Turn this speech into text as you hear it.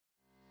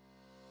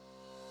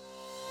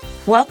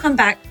Welcome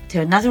back to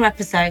another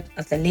episode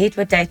of the Lead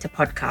with Data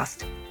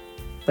podcast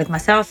with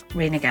myself,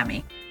 Rena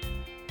Gami.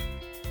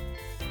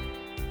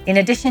 In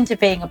addition to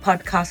being a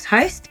podcast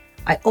host,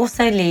 I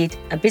also lead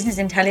a business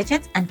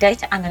intelligence and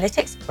data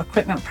analytics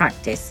recruitment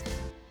practice.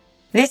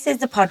 This is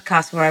the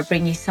podcast where I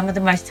bring you some of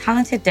the most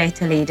talented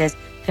data leaders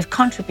who've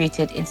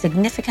contributed in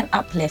significant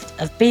uplift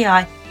of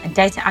BI and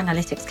data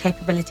analytics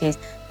capabilities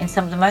in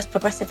some of the most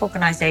progressive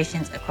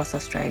organisations across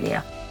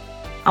Australia.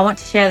 I want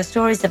to share the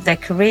stories of their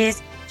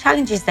careers,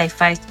 challenges they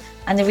faced,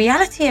 and the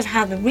reality of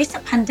how the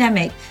recent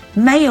pandemic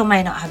may or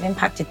may not have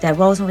impacted their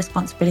roles and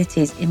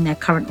responsibilities in their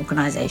current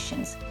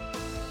organisations.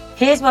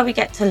 Here's where we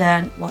get to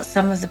learn what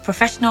some of the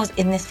professionals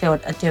in this field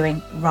are doing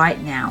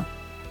right now.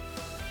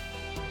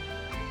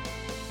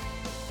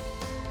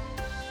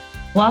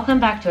 Welcome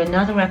back to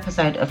another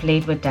episode of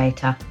Lead with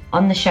Data.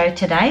 On the show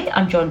today,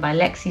 I'm joined by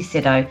Lexi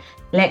Sydow.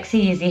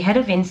 Lexi is the head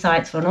of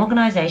insights for an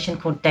organisation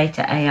called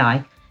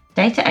data.ai.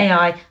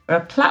 Data.ai are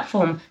a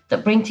platform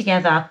that bring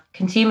together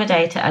consumer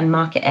data and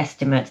market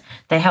estimates.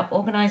 They help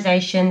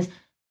organizations,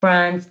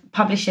 brands,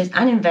 publishers,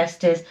 and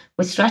investors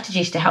with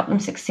strategies to help them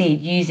succeed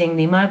using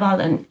the mobile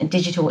and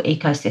digital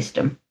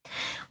ecosystem.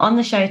 On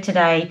the show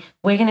today,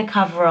 we're going to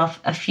cover off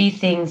a few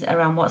things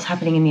around what's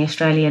happening in the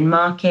Australian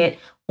market,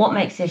 what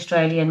makes the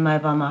Australian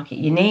mobile market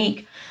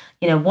unique,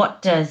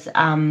 what does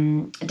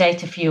a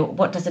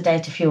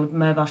data-fueled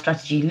mobile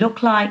strategy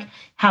look like,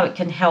 how it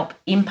can help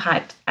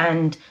impact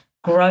and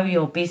grow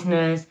your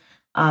business,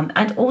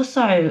 and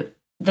also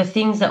the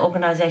things that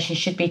organizations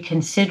should be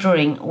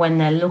considering when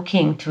they're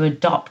looking to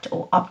adopt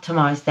or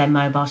optimize their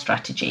mobile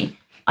strategy.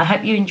 I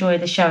hope you enjoy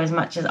the show as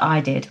much as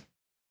I did.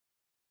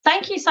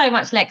 Thank you so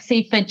much,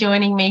 Lexi, for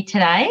joining me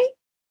today.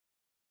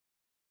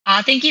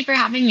 Thank you for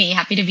having me.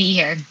 Happy to be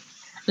here.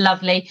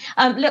 Lovely.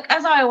 Look,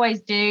 as I always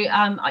do,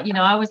 I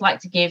always like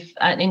to give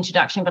an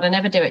introduction, but I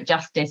never do it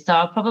justice. So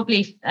I'll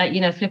probably,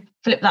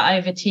 flip that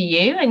over to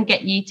you and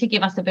get you to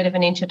give us a bit of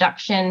an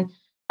introduction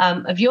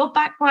of your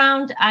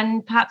background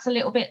and perhaps a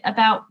little bit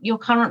about your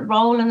current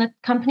role and the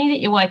company that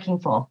you're working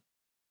for.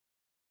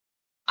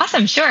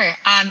 Awesome. Sure.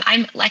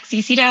 I'm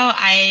Lexi Sydow.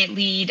 I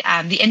lead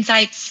the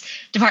Insights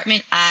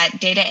department at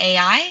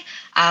data.ai.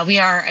 We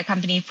are a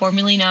company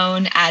formerly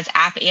known as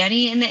App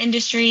Annie in the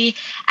industry,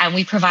 and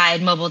we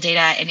provide mobile data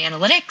and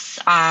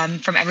analytics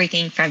from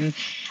everything from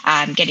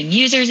getting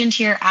users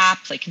into your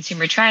app, like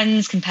consumer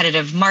trends,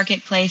 competitive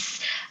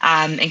marketplace,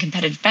 and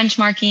competitive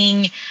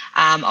benchmarking,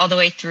 all the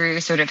way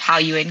through sort of how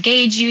you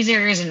engage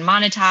users and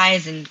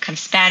monetize and kind of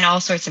span all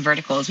sorts of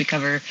verticals. We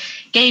cover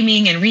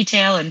gaming and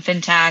retail and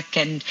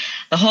fintech and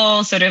the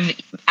whole sort of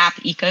app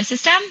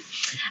ecosystem.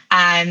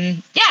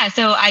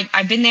 So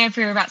I've been there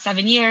for about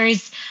 7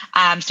 years.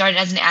 Started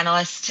as an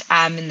analyst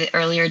in the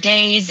earlier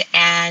days,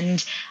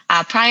 and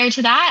prior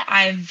to that,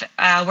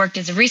 I've worked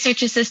as a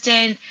research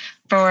assistant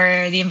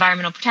for the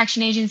Environmental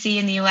Protection Agency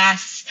in the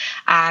US,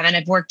 and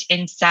I've worked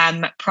in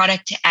some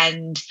product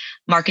and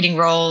marketing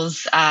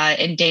roles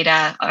in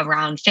data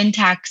around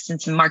fintechs and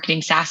some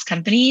marketing SaaS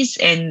companies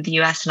in the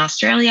US and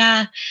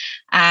Australia.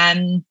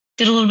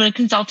 Did a little bit of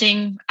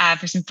consulting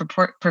for some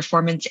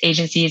performance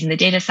agencies in the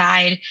data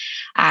side.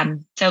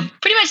 So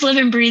pretty much live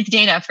and breathe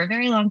data for a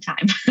very long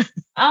time.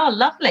 Oh,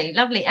 lovely,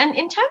 lovely. And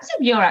in terms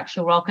of your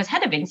actual role, because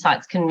head of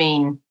insights can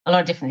mean a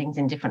lot of different things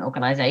in different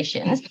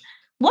organizations,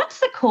 what's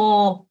the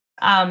core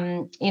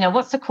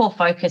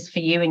focus for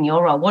you in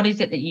your role? What is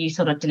it that you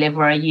sort of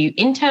deliver? Are you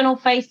internal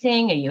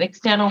facing? Are you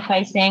external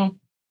facing?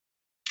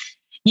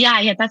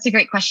 Yeah, that's a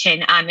great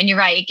question. And you're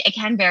right, it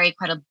can vary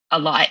quite a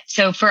lot.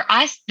 So for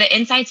us, the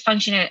insights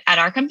function at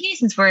our company,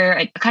 since we're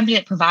a company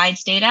that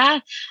provides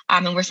data,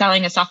 and we're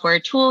selling a software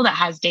tool that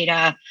has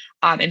data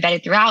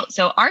embedded throughout.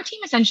 So our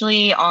team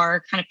essentially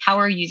are kind of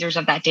power users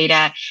of that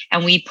data,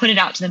 and we put it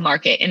out to the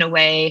market in a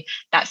way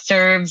that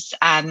serves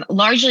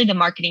largely the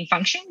marketing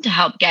function to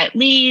help get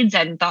leads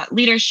and thought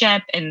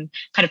leadership and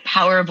kind of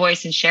power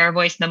voice and share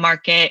voice in the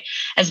market,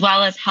 as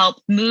well as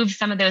help move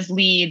some of those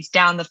leads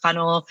down the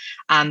funnel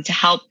to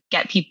help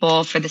get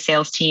people for the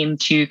sales team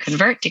to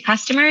convert to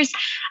customers.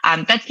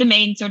 That's the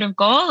main sort of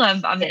goal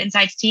of the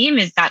insights team,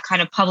 is that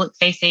kind of public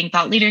facing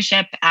thought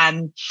leadership.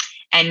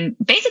 And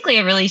basically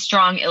a really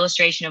strong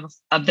illustration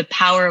of the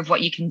power of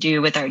what you can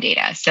do with our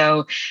data.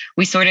 So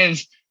we sort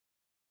of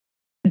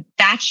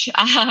batch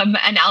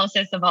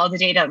analysis of all the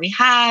data we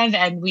have,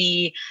 and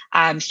we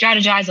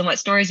strategize on what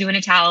stories we want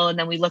to tell. And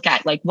then we look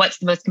at like what's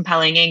the most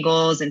compelling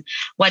angles and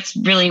what's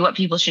really what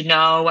people should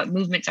know, what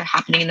movements are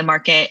happening in the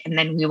market. And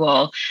then we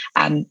will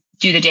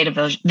do the data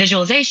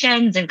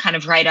visualizations and kind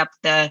of write up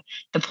the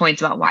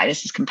points about why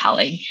this is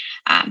compelling.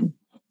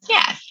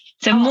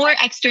 So more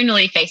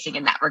externally facing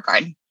in that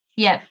regard.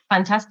 Yeah,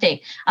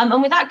 fantastic.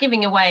 And without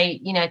giving away,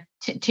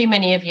 too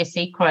many of your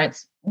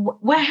secrets,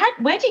 where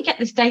do you get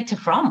this data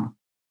from?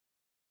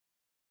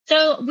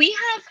 So we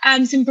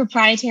have some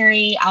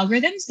proprietary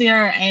algorithms. We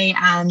are a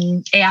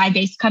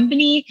AI-based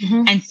company.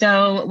 Mm-hmm. And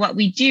so what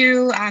we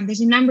do, there's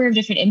a number of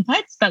different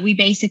inputs, but we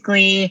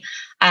basically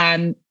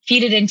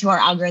feed it into our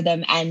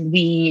algorithm, and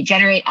we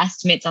generate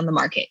estimates on the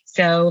market.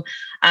 So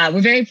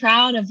we're very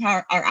proud of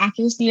our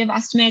accuracy of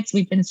estimates.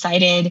 We've been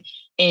cited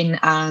in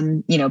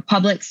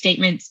public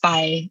statements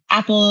by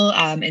Apple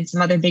and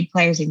some other big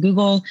players in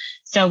Google.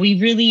 So we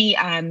really,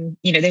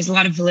 there's a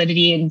lot of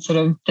validity in sort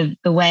of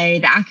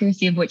the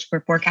accuracy of which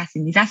we're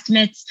forecasting these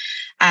estimates.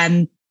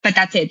 But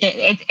that's it.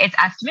 It's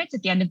estimates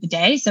at the end of the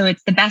day. So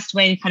it's the best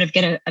way to kind of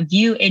get a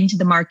view into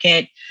the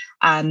market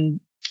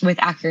with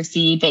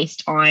accuracy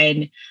based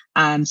on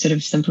sort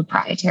of some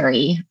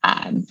proprietary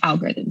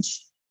algorithms.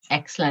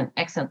 Excellent.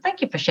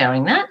 Thank you for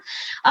sharing that.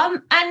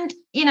 And,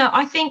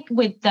 I think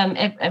with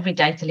every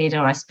data leader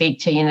I speak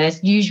to,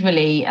 there's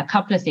usually a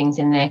couple of things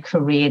in their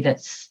career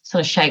that's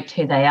sort of shaped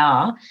who they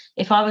are.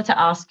 If I were to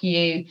ask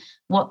you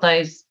what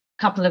those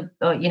couple of,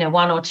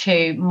 one or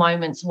two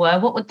moments were,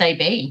 what would they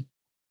be?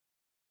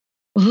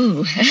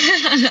 Ooh.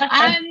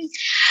 I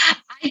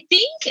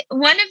think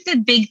one of the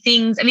big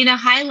things, a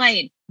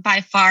highlight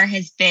by far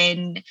has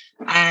been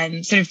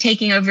sort of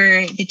taking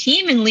over the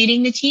team and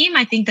leading the team.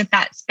 I think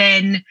that's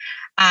been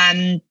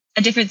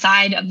a different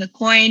side of the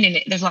coin,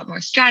 and there's a lot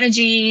more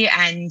strategy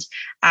and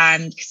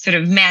sort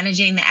of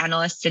managing the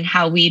analysts and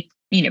how we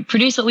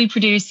produce what we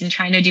produce and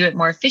trying to do it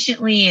more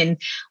efficiently. And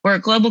we're a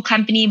global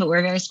company, but we're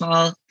a very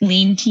small,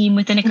 lean team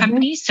within a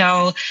company.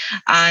 So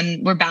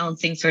we're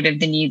balancing sort of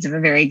the needs of a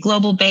very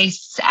global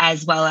base,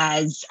 as well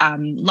as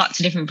lots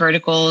of different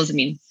verticals.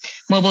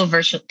 Mobile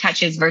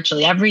touches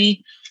virtually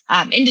every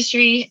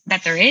industry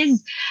that there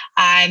is.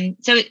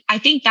 So I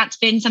think that's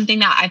been something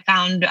that I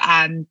found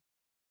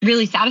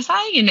really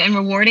satisfying and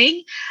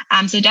rewarding.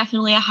 So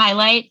definitely a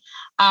highlight.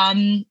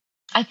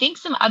 I think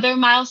some other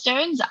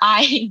milestones.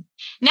 I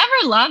never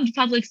loved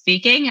public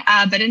speaking,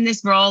 but in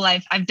this role,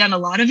 I've done a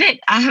lot of it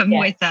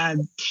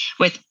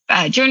with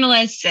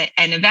journalists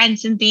and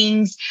events and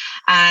things.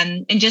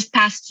 And just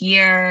past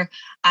year,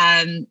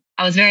 I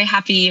was very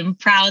happy and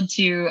proud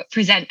to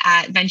present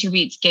at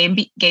VentureBeat's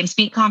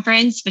GameSpeak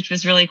conference, which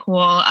was really cool.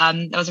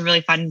 That was a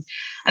really fun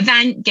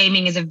event.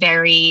 Gaming is a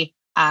very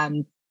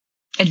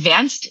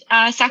advanced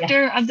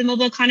sector of the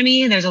mobile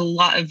economy. There's a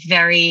lot of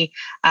very,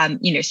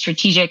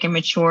 strategic and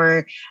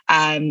mature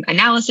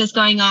analysis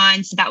going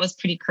on. So that was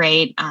pretty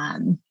great.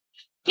 And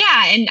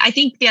I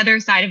think the other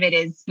side of it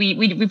is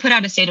we put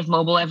out a state of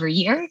mobile every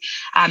year.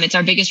 It's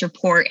our biggest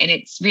report, and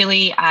it's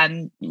really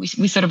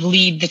we sort of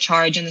lead the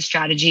charge and the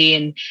strategy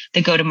and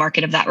the go to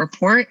market of that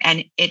report.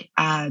 And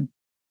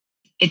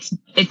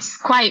it's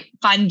quite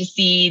fun to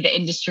see the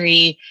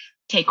industry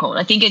take hold.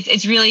 I think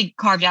it's really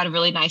carved out a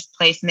really nice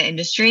place in the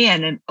industry,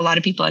 and a lot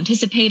of people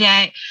anticipate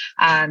it.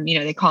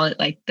 They call it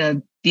like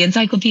the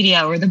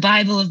encyclopedia or the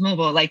Bible of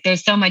mobile. Like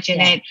there's so much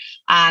in it.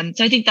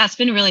 So I think that's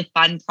been a really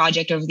fun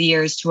project over the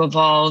years to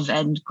evolve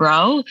and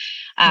grow.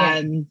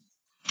 And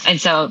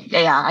so,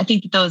 I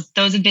think those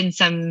have been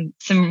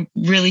some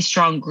really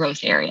strong growth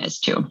areas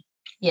too.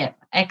 Yeah,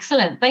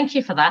 excellent. Thank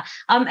you for that.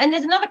 And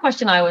there's another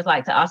question I always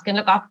like to ask. And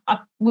look,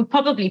 we've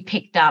probably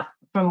picked up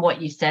from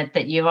what you said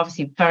that you're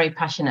obviously very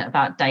passionate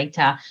about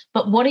data,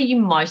 but what are you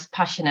most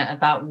passionate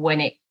about when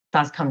it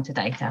does come to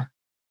data?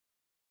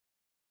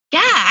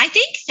 Yeah, I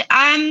think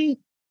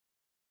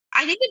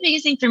the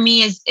biggest thing for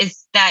me is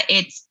that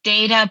it's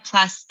data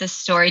plus the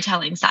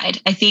storytelling side.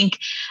 I think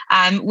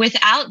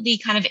without the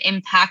kind of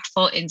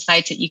impactful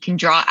insights that you can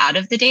draw out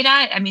of the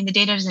data, the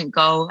data doesn't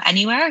go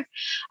anywhere.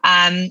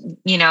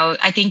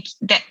 I think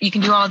that you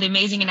can do all the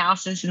amazing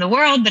analysis in the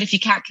world, but if you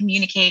can't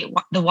communicate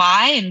the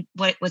why and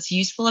what's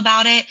useful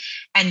about it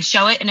and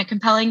show it in a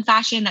compelling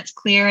fashion that's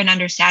clear and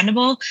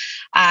understandable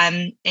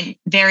and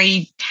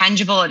very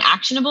tangible and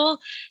actionable,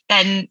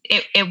 then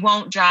it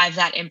won't drive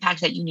that impact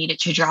that you need it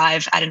to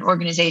drive at an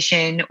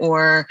organization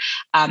or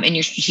in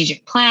your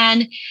strategic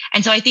plan.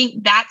 And so I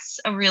think that's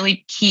a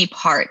really key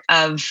part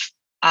of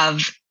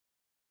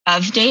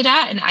data.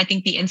 And I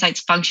think the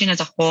insights function as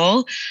a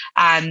whole,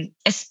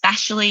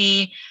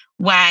 especially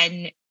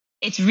when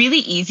it's really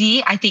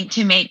easy, I think,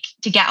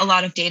 to get a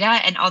lot of data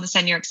and all of a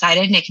sudden you're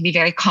excited and it can be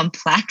very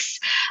complex.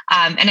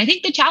 And I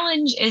think the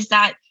challenge is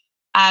that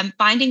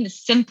finding the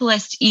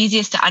simplest,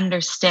 easiest to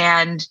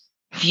understand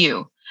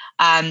view.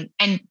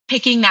 And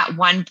picking that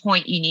one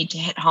point you need to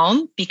hit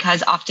home,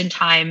 because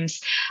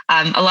oftentimes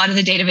a lot of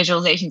the data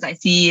visualizations I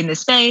see in the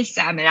space,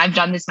 and I've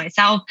done this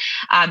myself,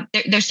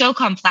 they're so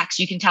complex.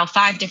 You can tell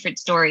 5 different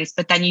stories,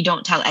 but then you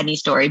don't tell any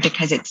story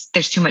because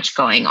there's too much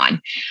going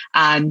on.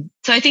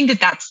 So I think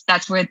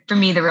that's where, for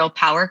me, the real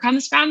power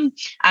comes from.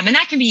 And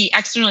that can be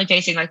externally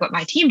facing, like what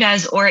my team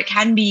does, or it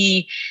can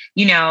be,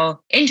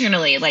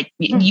 internally, like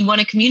you want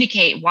to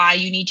communicate why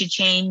you need to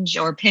change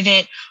or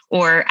pivot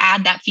or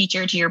add that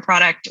feature to your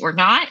product or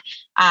not.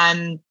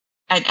 And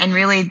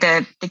really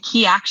the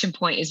key action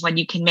point is when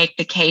you can make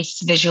the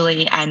case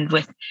visually and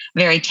with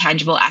very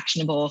tangible,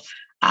 actionable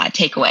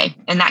takeaway.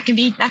 And that can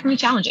be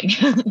challenging.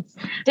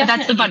 But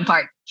that's the fun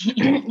part.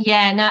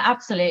 Yeah, no,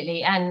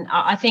 absolutely. And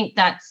I think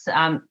that's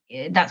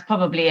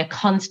probably a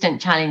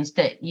constant challenge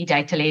that you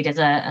data leaders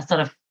are sort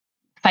of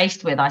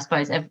faced with, I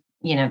suppose,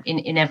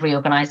 in every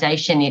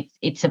organization.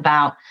 It's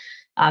about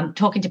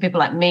talking to people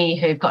like me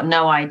who've got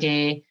no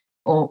idea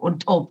or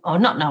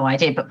not no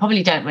idea, but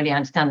probably don't really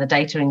understand the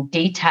data in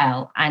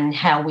detail and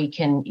how we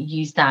can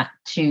use that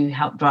to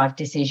help drive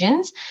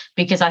decisions.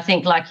 Because I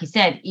think, like you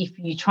said, if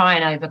you try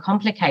and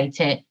overcomplicate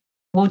it,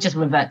 we'll just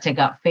revert to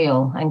gut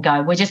feel and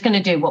go, we're just going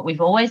to do what we've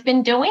always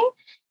been doing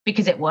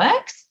because it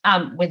works,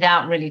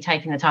 without really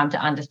taking the time to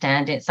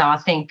understand it. So I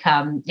think,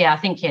 I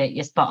think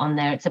you're spot on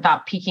there. It's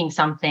about picking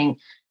something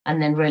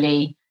and then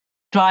really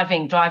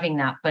driving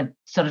that, but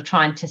sort of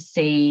trying to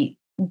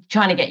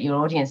get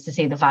your audience to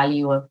see the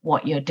value of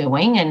what you're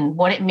doing and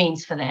what it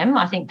means for them.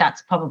 I think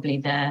that's probably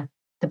the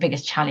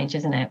biggest challenge,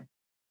 isn't it?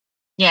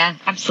 Yeah,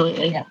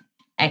 absolutely. Yeah.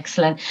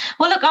 Excellent.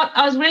 Well, look,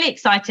 I was really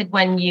excited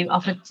when you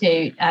offered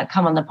to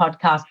come on the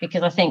podcast,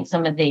 because I think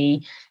some of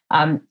the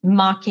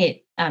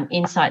market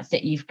insights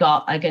that you've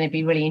got are going to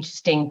be really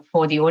interesting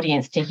for the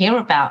audience to hear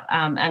about.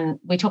 And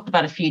we talked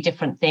about a few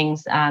different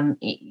things, when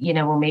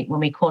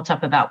we caught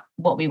up about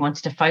what we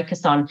wanted to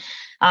focus on.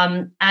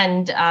 I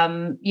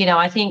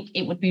think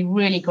it would be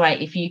really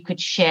great if you could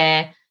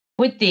share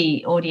with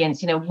the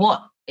audience,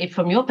 what, if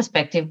from your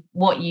perspective,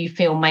 what you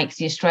feel makes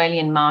the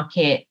Australian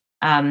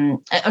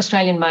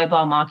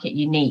mobile market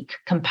unique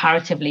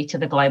comparatively to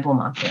the global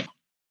market.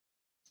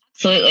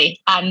 Absolutely.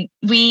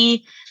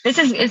 This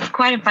is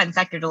quite a fun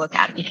sector to look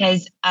at,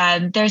 because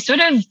there's sort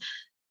of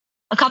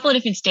a couple of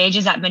different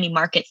stages that many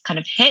markets kind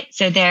of hit.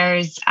 So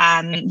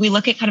we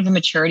look at kind of a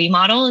maturity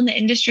model in the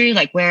industry,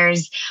 like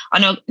there's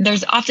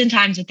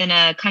oftentimes within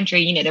a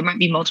country, there might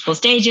be multiple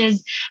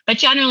stages, but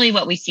generally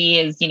what we see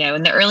is,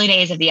 in the early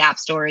days of the app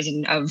stores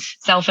and of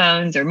cell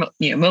phones or,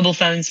 mobile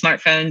phones,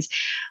 smartphones,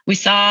 we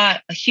saw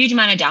a huge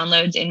amount of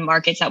downloads in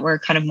markets that were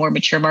kind of more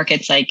mature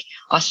markets like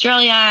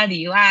Australia,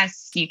 the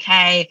US,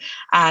 UK.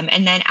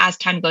 And then as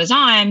time goes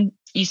on,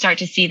 you start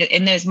to see that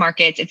in those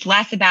markets, it's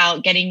less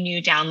about getting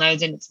new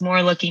downloads and it's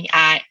more looking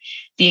at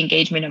the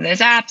engagement of those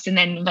apps, and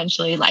then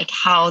eventually like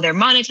how they're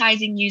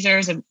monetizing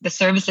users and the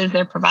services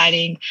they're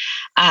providing.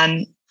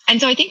 And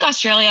so I think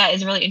Australia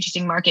is a really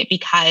interesting market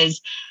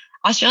because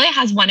Australia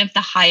has one of the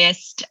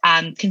highest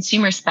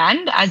consumer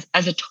spend as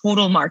a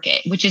total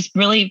market, which is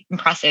really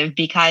impressive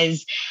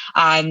because,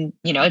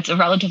 it's a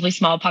relatively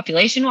small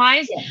population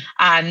wise.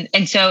 Yeah.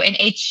 And so in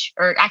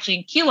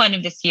Q1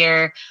 of this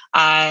year,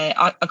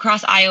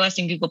 across iOS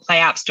and Google Play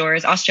app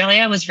stores,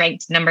 Australia was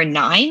ranked number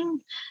 9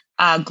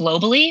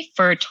 globally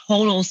for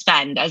total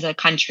spend as a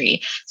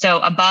country. So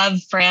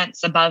above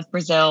France, above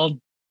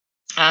Brazil.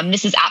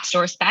 This is App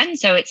Store spend.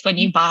 So it's when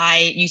you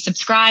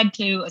subscribe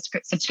to a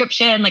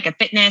subscription, like a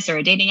fitness or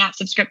a dating app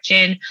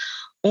subscription,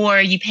 or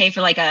you pay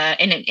for like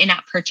an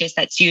in-app purchase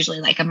that's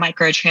usually like a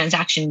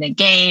microtransaction in a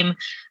game,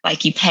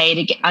 like you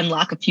pay to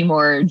unlock a few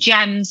more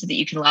gems so that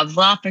you can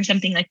level up or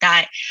something like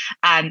that.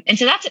 And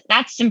so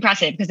that's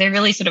impressive because they're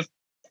really sort of,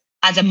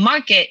 as a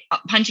market,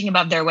 punching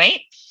above their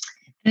weight.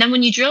 And then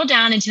when you drill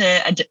down into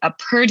a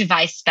per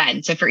device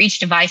spend, so for each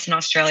device in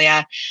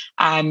Australia,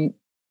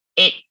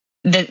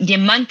 the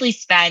monthly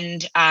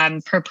spend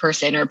per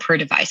person or per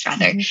device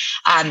rather,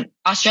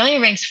 Australia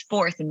ranks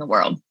 4th in the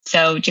world.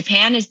 So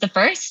Japan is the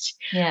first.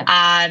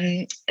 Yeah.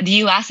 The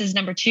US is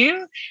number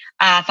 2,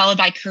 followed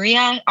by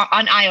Korea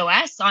on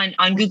iOS.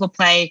 On Google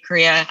Play,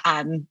 Korea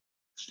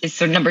is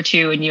sort of number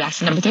 2 and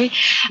US is number 3.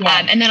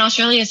 Yeah. And then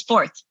Australia is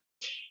 4th.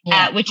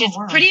 Yeah. Which is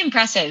pretty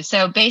impressive.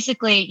 So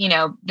basically,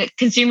 the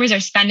consumers are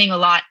spending a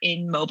lot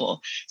in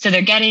mobile. So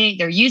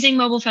they're using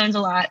mobile phones a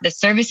lot. The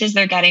services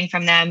they're getting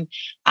from them,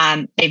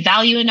 they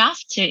value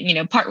enough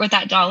to, part with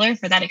that dollar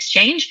for that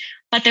exchange,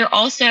 but they're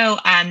also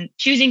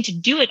choosing to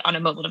do it on a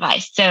mobile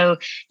device. So,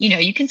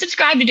 you can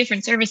subscribe to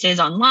different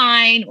services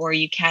online, or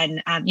you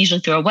can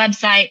usually through a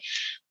website,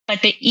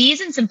 but the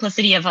ease and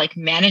simplicity of like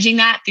managing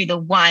that through the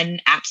one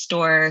app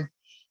store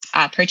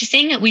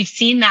purchasing, we've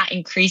seen that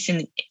increase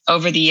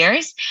over the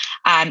years,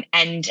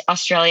 and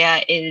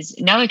Australia is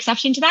no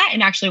exception to that,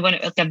 and actually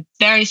a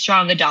very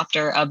strong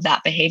adopter of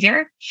that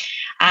behavior.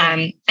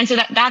 And so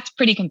that's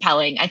pretty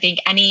compelling. I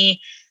think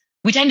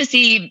we tend to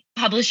see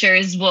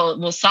publishers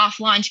will soft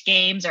launch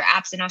games or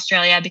apps in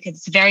Australia because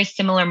it's a very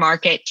similar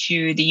market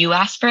to the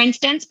US, for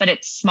instance, but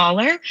it's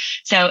smaller.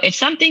 So if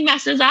something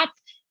messes up,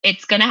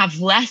 it's going to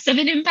have less of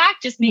an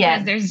impact just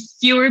because there's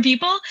fewer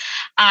people.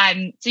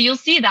 So you'll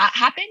see that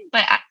happen.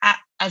 But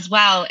as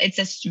well, it's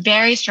a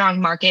very strong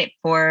market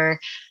for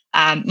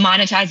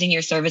monetizing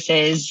your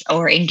services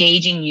or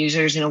engaging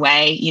users in a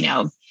way,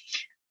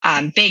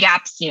 big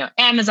apps,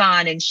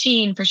 Amazon and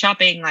Shein for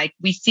shopping, like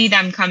we see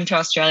them come to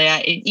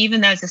Australia, even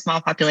though it's a small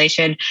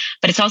population,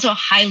 but it's also a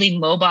highly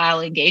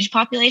mobile engaged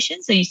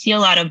population. So you see a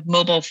lot of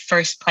mobile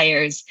first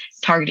players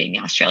targeting the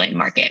Australian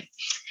market.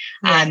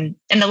 Yeah.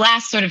 And the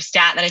last sort of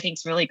stat that I think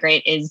is really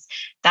great is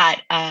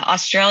that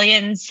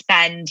Australians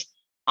spend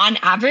on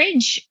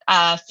average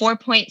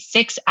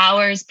 4.6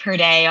 hours per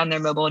day on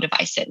their mobile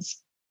devices.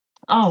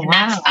 Oh, and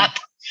wow.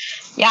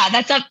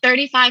 That's up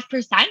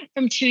 35%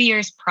 from 2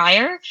 years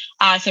prior.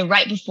 So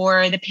right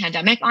before the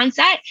pandemic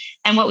onset.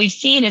 And what we've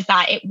seen is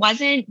that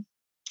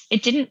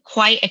it didn't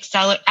quite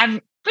accelerate.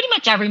 Pretty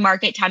much every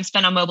market time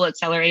spent on mobile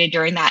accelerated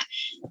during that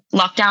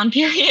lockdown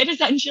period,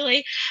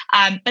 essentially.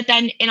 But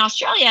then in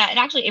Australia,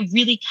 it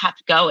really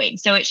kept going.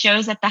 So it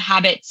shows that the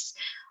habits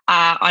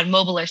on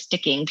mobile are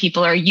sticking.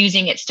 People are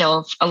using it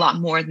still a lot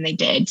more than they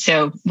did.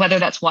 So whether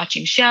that's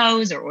watching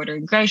shows or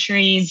ordering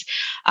groceries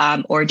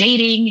or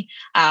dating,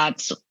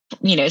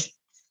 you know,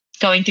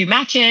 going through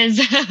matches,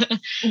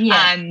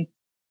 Yeah.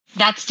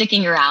 that's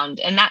sticking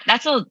around, and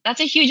that's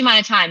a huge amount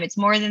of time. It's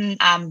more than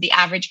the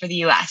average for the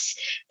U.S.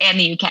 and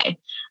the U.K.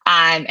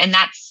 And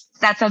that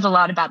says a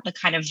lot about the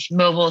kind of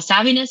mobile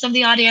savviness of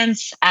the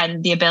audience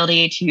and the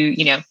ability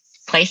to,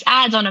 place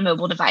ads on a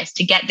mobile device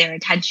to get their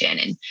attention.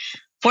 And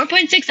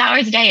 4.6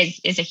 hours a day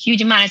is a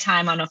huge amount of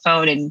time on a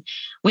phone. And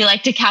we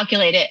like to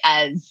calculate it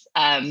as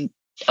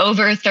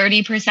over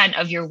 30%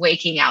 of your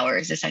waking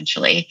hours,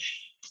 essentially.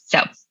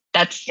 So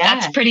that's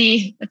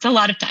a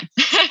lot of time.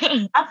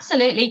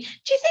 Absolutely.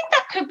 Do you think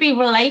that could be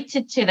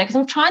related to that? Because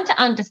I'm trying to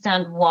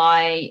understand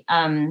why,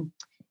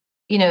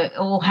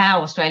 or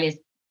how Australia's,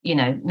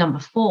 number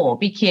 4,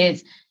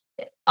 because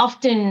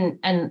often,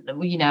 and,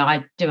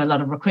 I do a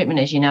lot of recruitment,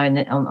 as you know,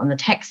 on the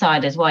tech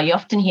side as well. You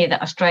often hear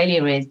that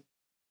Australia is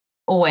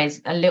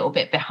always a little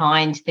bit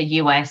behind the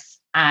US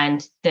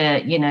and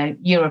the,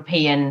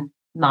 European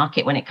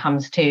market when it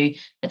comes to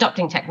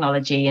adopting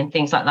technology and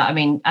things like that. I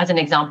mean, as an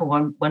example,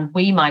 when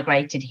we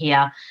migrated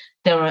here,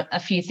 there were a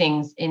few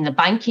things in the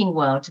banking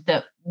world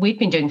that we've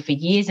been doing for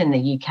years in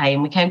the UK,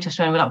 and we came to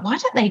Australia and we're like, why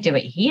don't they do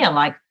it here?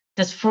 Like,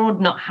 does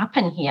fraud not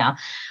happen here?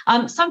 So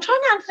I'm trying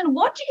to understand,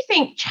 what do you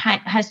think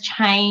has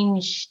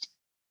changed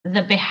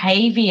the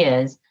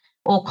behaviours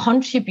or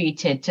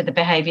contributed to the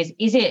behaviours?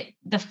 Is it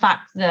the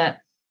fact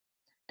that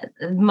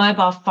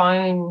mobile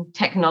phone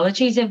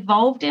technologies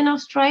evolved in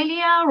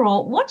Australia,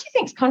 or what do you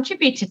think's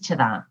contributed to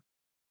that?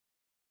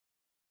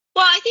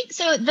 Well, I think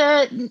so.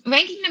 The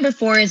ranking number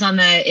 4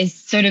 is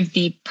sort of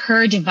the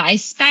per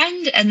device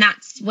spend, and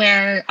that's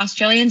where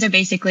Australians are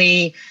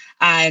basically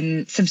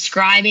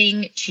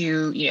subscribing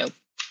to,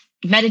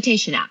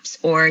 meditation apps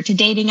or to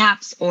dating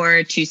apps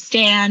or to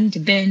Stan, to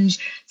binge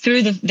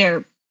through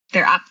their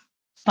app.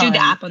 Through the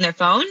app on their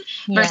phone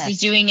versus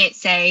doing it,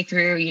 say,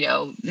 through,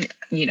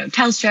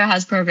 Telstra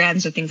has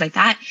programs or things like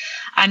that.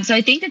 So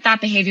I think that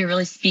behavior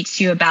really speaks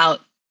to you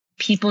about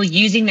people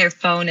using their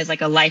phone as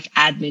like a life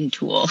admin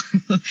tool.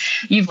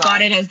 You've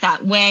got it as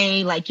that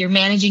way, like you're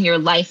managing your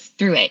life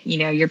through it.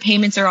 Your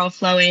payments are all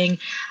flowing.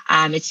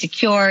 It's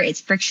secure. It's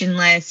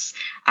frictionless.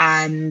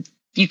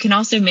 You can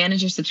also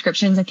manage your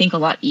subscriptions, I think, a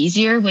lot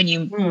easier when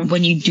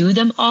you do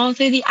them all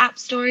through the app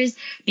stores,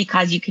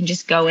 because you can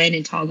just go in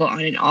and toggle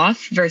on and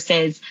off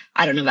versus,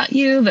 I don't know about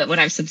you, but when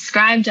I've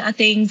subscribed to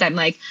things, I'm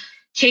like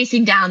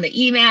chasing down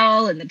the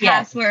email and the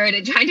password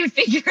and trying to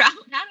figure out,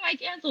 how do I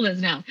cancel this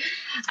now?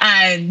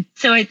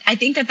 So I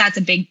think that that's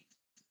a big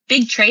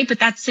trait, but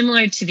that's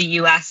similar to the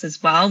US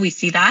as well. We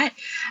see that.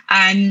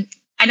 And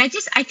I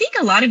think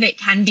a lot of it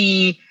can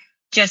be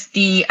just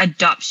the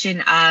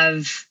adoption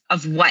of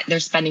what they're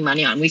spending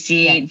money on. We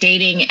see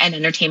dating and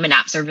entertainment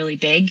apps are really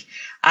big,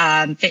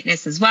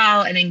 fitness as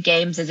well, and then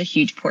games is a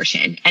huge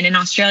portion. And in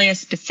Australia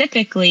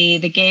specifically,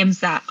 the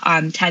games that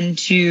tend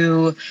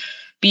to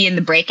be in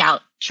the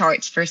breakout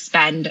charts for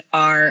spend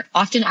are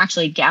often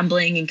actually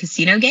gambling and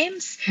casino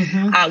games,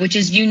 which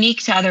is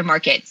unique to other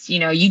markets.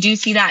 You do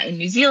see that in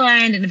New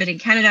Zealand and a bit in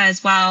Canada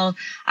as well,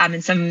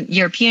 in some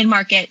European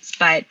markets,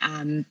 but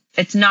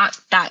it's not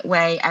that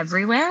way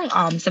everywhere.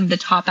 Some of the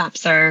top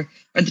apps or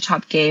the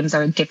top games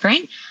are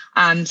different.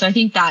 So I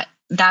think that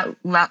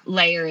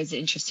layer is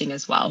interesting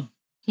as well.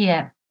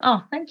 Yeah.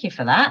 Oh, thank you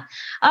for that.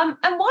 And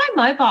why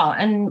mobile,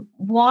 and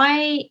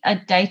why a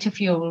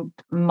data-fueled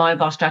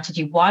mobile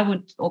strategy? Why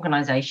would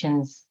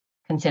organizations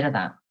consider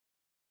that?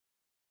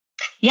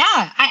 Yeah,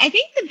 I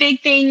think the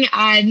big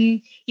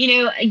thing,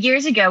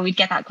 years ago, we'd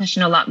get that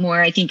question a lot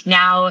more. I think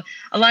now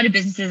a lot of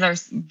businesses are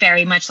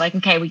very much like,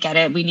 okay, we get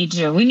it. We need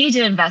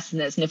to invest in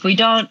this. And if we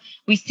don't,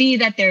 we see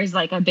that there's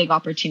like a big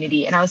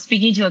opportunity. And I was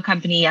speaking to a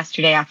company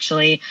yesterday,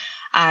 actually,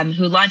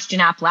 who launched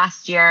an app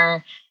last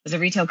year. It was a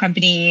retail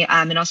company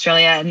in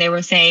Australia. And they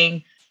were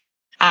saying,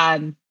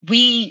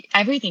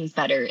 everything's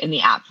better in the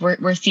app.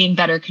 We're seeing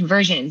better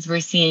conversions. We're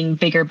seeing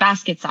bigger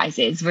basket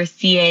sizes. We're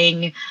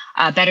seeing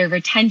better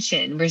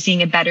retention. We're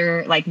seeing a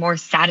better, more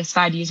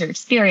satisfied user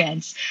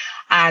experience.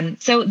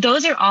 So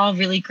those are all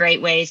really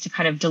great ways to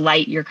kind of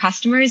delight your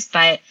customers.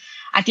 But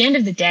at the end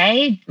of the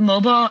day,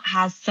 mobile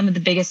has some of the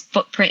biggest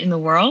footprint in the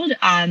world,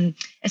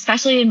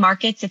 especially in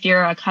markets. If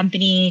you're a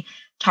company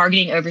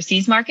targeting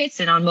overseas markets,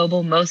 and on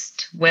mobile,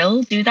 most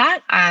will do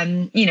that.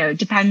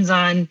 Depends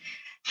on.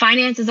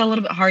 Finance is a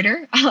little bit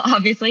harder,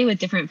 obviously, with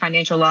different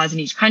financial laws in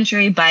each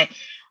country, but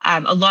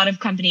a lot of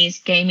companies,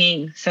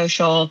 gaming,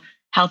 social,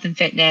 health and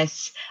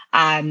fitness,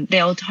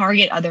 they'll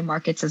target other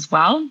markets as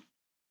well.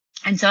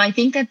 And so I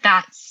think that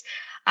that's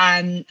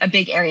a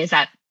big area, is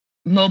that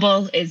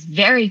mobile is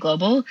very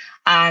global.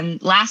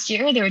 Last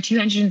year, there were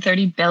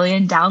 230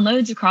 billion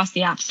downloads across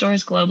the app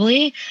stores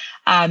globally.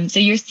 So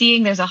you're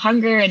seeing there's a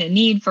hunger and a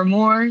need for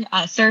more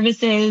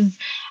services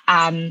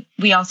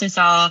We also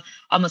saw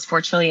almost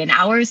 4 trillion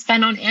hours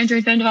spent on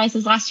Android phone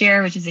devices last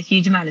year, which is a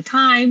huge amount of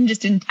time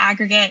just in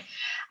aggregate.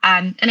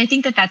 And I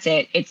think that that's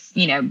it. It's,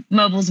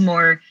 mobile's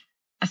more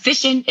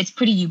efficient. It's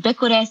pretty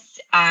ubiquitous.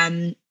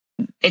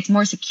 It's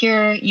more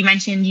secure. You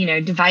mentioned,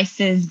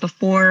 devices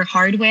before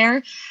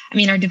hardware. I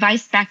mean, our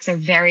device specs are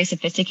very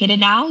sophisticated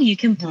now. You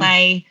can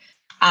play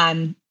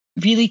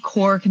really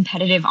core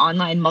competitive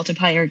online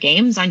multiplayer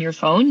games on your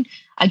phone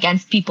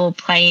against people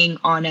playing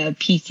on a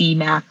PC,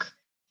 Mac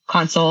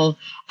console,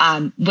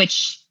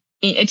 which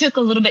it took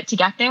a little bit to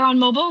get there on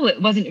mobile.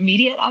 It wasn't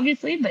immediate,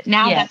 obviously, but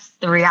now that's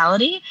the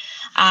reality.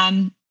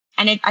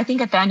 I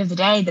think at the end of the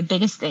day, the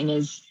biggest thing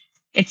is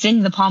it's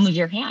in the palm of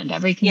your hand.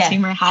 Every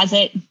consumer has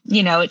it.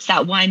 It's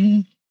that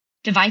one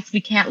device we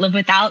can't live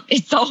without.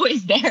 It's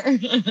always there.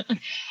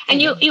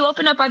 And you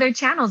open up other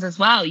channels as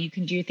well. You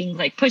can do things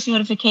like push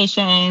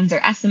notifications or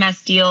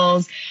SMS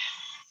deals.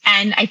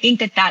 And I think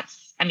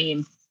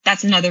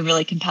that's another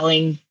really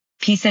compelling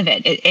piece of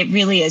it. It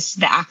really is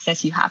the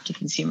access you have to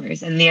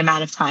consumers and the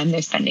amount of time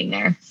they're spending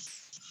there.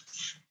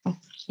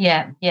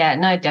 Yeah,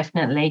 no,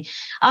 definitely.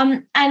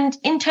 And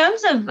in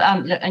terms of,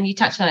 and you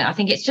touched on it, I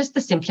think it's just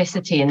the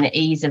simplicity and the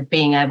ease of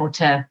being able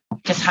to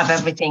just have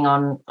everything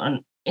on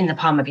in the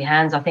palm of your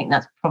hands. I think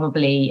that's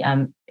probably,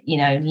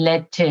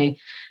 led to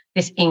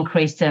this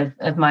increase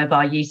of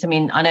mobile use. I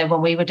mean, I know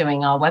when we were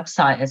doing our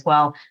website as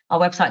well, our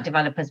website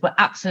developers were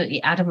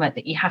absolutely adamant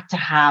that you have to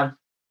have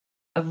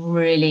a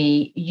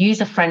really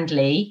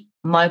user-friendly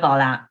mobile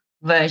app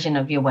version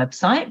of your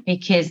website,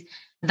 because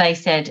they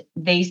said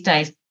these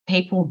days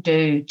people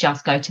do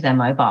just go to their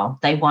mobile.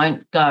 They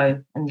won't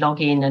go and log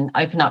in and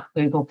open up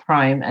Google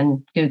Chrome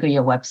and Google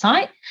your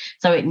website.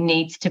 So it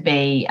needs to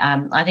be,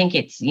 I think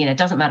it's, it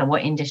doesn't matter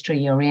what industry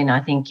you're in.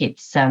 I think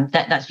it's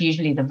that's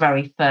usually the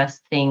very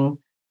first thing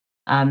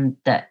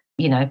that,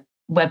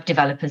 web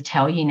developers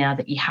tell you now,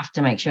 that you have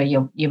to make sure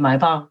your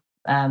mobile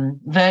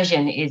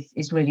version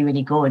is really,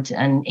 really good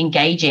and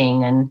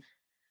engaging and,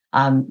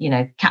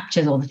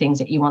 captures all the things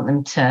that you want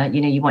them to,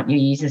 you want your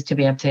users to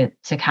be able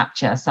to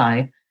capture.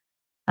 So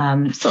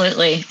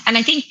absolutely. And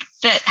I think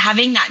that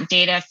having that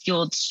data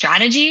fueled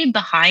strategy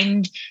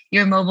behind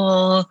your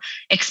mobile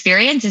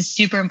experience is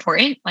super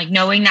important. Like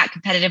knowing that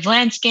competitive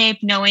landscape,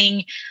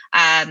 knowing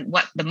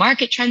what the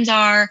market trends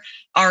are.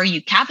 Are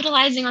you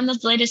capitalizing on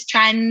those latest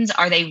trends?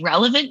 Are they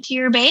relevant to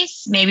your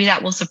base? Maybe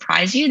that will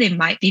surprise you. They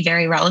might be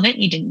very relevant.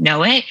 You didn't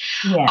know it.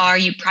 Yeah. Are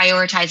you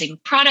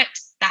prioritizing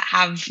products that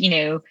have,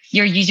 your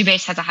user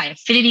base has a high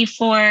affinity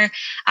for?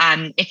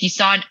 If you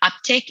saw an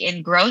uptick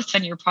in growth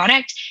on your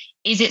product,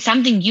 is it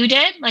something you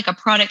did, like a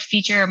product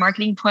feature or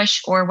marketing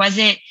push, or was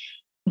it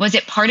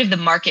part of the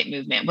market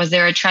movement? Was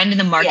there a trend in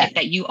the market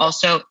that you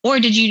also, or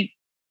did you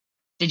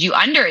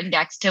under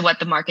index to what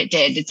the market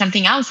did? Did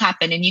something else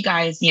happen and you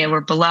guys,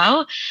 were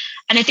below?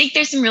 And I think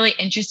there's some really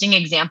interesting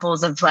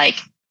examples of like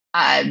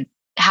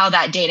how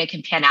that data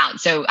can pan out.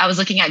 So I was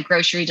looking at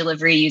grocery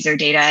delivery user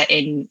data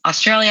in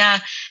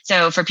Australia.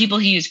 So for people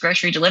who use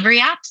grocery delivery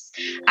apps,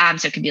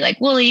 so it could be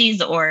like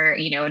Woolies or,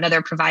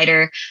 another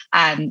provider,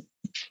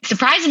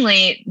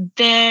 surprisingly,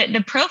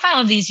 the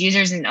profile of these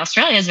users in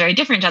Australia is very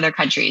different to other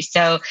countries.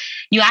 So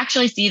you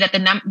actually see that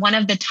one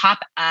of the top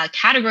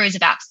categories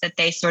of apps that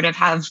they sort of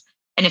have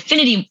an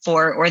affinity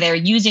for, or they're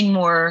using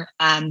more,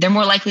 they're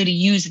more likely to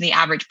use than the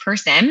average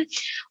person,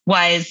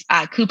 was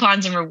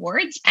coupons and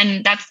rewards.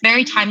 And that's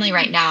very timely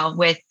right now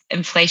with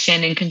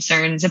inflation and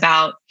concerns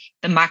about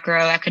the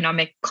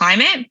macroeconomic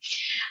climate.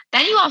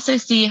 Then you also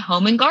see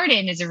home and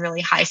garden is a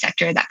really high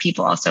sector that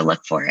people also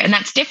look for. And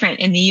that's different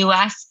in the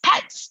US.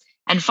 Pets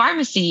and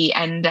pharmacy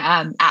and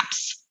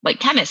apps like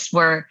chemists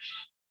were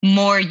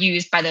more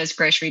used by those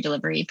grocery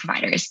delivery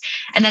providers.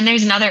 And then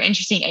there's another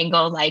interesting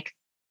angle, like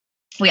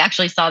we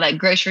actually saw that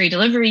grocery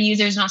delivery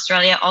users in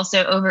Australia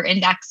also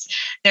over-index.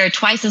 They're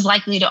twice as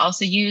likely to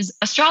also use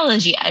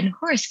astrology and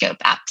horoscope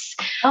apps.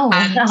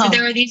 So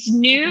there are these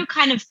new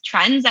kind of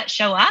trends that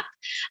show up.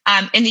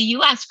 In the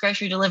US,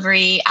 grocery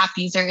delivery app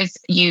users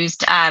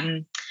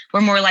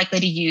were more likely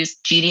to use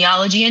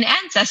genealogy and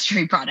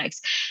ancestry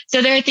products.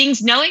 So there are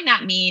things, knowing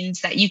that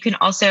means that you can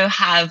also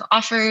have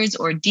offers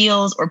or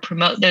deals or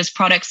promote those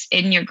products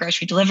in your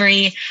grocery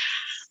delivery.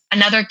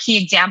 Another key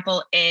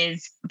example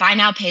is buy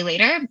now, pay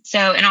later.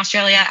 So in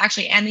Australia,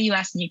 actually, and the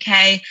US and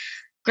UK,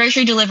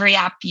 grocery delivery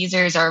app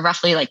users are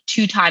roughly like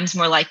 2 times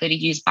more likely to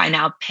use buy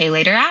now, pay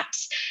later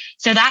apps.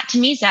 So that to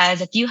me says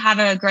if you have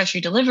a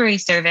grocery delivery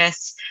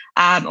service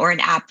or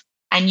an app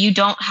and you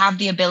don't have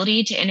the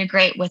ability to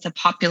integrate with a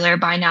popular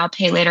buy now,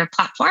 pay later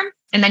platform,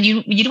 and then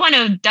you'd want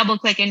to double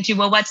click into,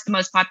 well, what's the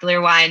most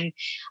popular one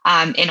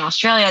in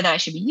Australia that I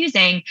should be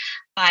using?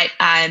 But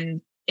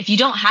if you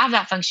don't have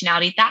that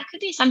functionality, that could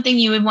be something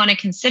you would want to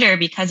consider,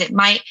 because it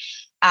might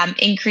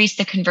increase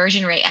the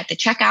conversion rate at the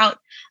checkout,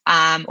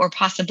 or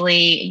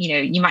possibly,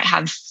 you might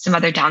have some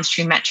other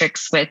downstream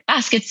metrics with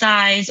basket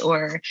size,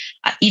 or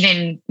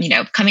even,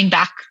 coming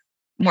back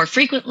more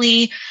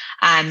frequently.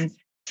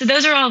 So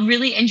those are all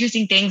really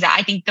interesting things that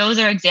I think those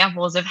are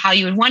examples of how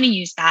you would want to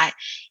use that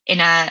in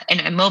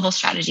a mobile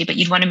strategy, but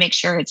you'd want to make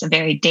sure it's a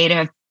very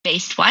data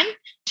based one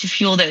to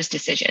fuel those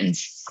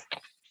decisions.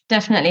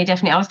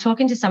 Definitely. I was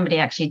talking to somebody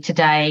actually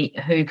today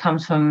who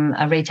comes from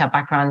a retail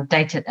background,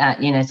 data,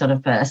 sort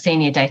of a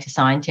senior data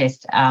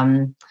scientist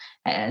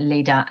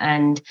leader,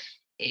 and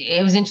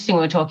it was interesting.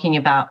 We were talking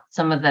about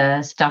some of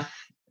the stuff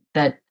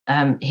that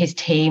his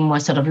team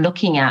was sort of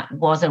looking at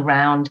was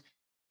around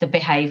the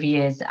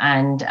behaviours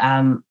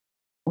and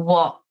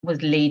what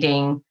was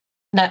leading,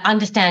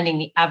 understanding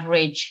the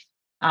average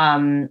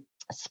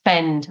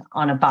spend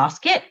on a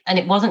basket, and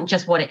it wasn't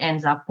just what it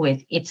ends up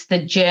with; it's the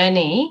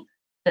journey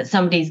that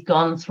somebody's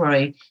gone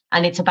through.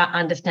 And it's about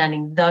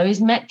understanding those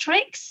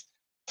metrics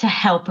to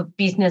help a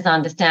business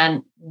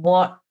understand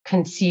what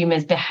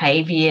consumers'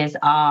 behaviors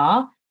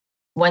are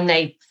when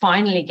they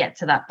finally get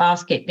to that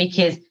basket.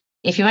 Because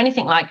if you're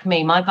anything like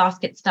me, my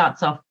basket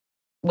starts off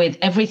with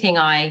everything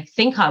I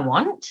think I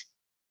want.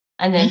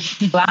 And then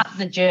throughout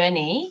the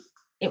journey,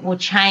 it will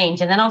change.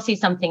 And then I'll see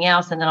something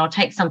else, and then I'll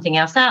take something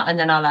else out, and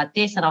then I'll add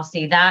this and I'll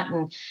see that.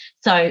 And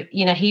so,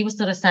 he was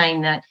sort of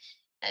saying that,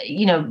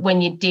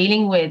 when you're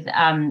dealing with,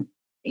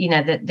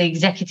 the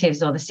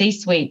executives or the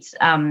C-suites,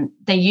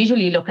 they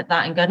usually look at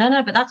that and go,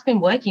 no, but that's been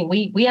working.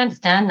 We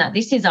understand that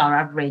this is our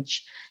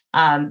average,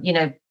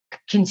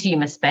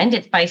 consumer spend.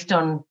 It's based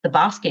on the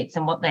baskets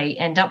and what they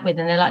end up with.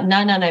 And they're like,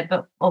 no,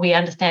 but are we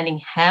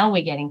understanding how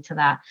we're getting to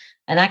that?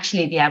 And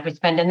actually the average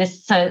spend. And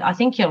so I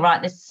think you're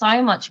right. There's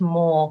so much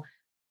more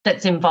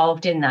that's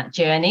involved in that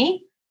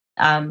journey.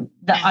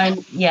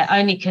 That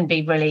only can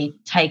be really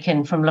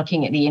taken from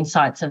looking at the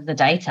insights of the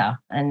data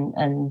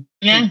and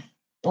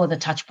or the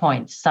touch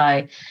points.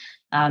 So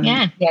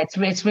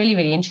it's really,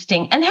 really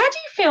interesting. And how do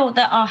you feel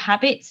that our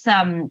habits,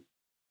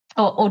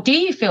 or do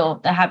you feel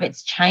the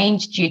habits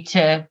changed due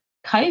to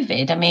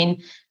COVID? I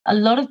mean, a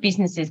lot of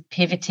businesses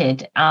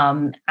pivoted,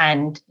 and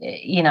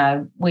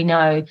we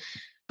know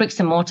bricks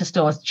and mortar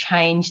stores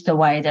changed the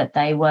way that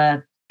they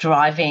were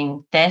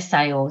driving their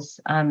sales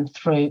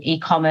through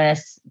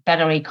e-commerce,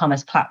 better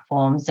e-commerce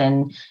platforms,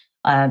 and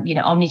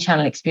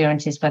omni-channel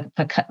experiences for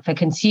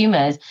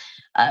consumers.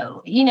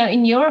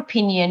 In your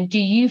opinion, do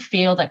you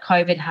feel that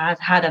COVID has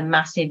had a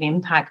massive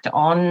impact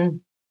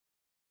on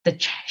the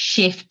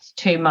shift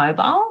to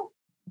mobile?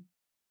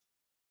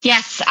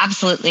 Yes,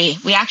 absolutely.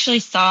 We actually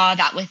saw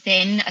that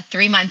within a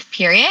 3-month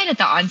period at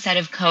the onset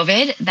of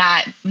COVID,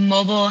 that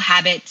mobile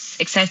habits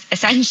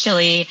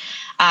essentially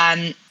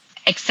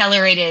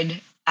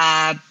accelerated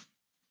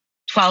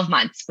 12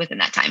 months within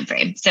that time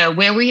frame. So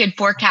where we had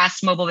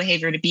forecast mobile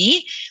behavior to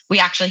be, we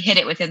actually hit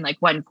it within like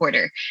 1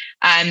 quarter.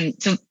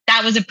 So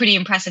that was a pretty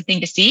impressive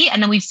thing to see.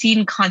 And then we've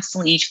seen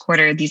constantly each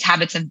quarter, these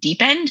habits have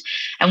deepened.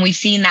 And we've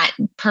seen that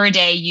per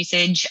day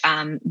usage,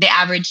 the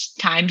average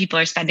time people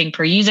are spending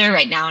per user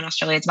right now in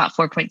Australia, it's about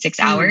 4.6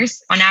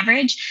 hours on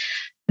average.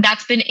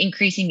 That's been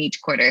increasing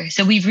each quarter.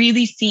 So we've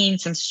really seen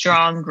some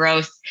strong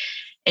growth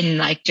in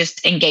like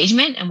just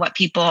engagement and what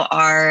people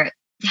are,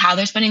 how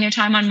they're spending their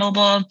time on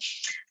mobile.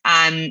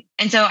 And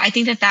so I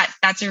think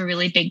that's a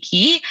really big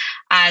key.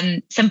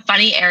 Some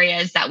funny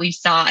areas that we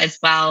saw as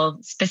well,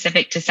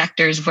 specific to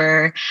sectors,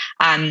 were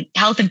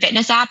health and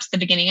fitness apps. The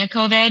beginning of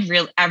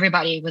COVID,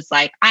 everybody was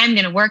like, "I'm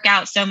going to work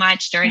out so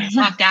much during this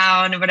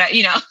lockdown," or whatever,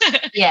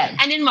 Yeah.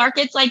 And in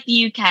markets like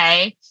the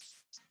UK,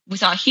 we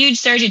saw a huge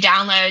surge of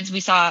downloads. We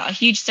saw a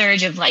huge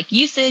surge of like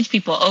usage,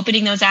 people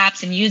opening those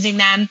apps and using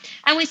them.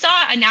 And we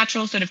saw a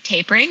natural sort of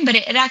tapering, but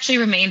it actually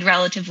remained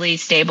relatively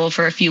stable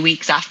for a few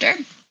weeks after.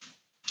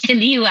 In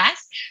the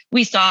US,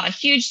 we saw a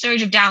huge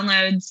surge of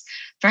downloads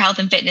for health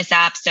and fitness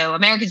apps. So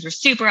Americans were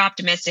super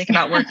optimistic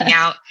about working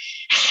out.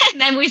 And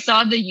then we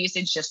saw the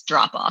usage just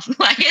drop off.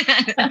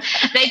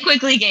 They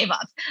quickly gave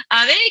up.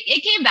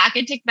 It came back,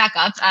 it ticked back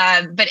up.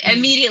 But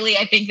immediately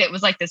I think that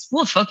was like this,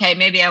 woof, okay,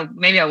 maybe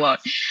I won't.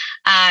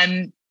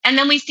 And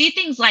then we see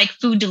things like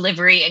food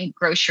delivery and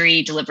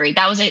grocery delivery.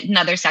 That was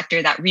another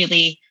sector that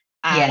really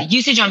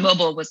usage on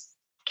mobile was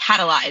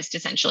catalyzed.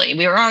 Essentially,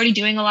 we were already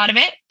doing a lot of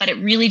it, but it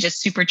really just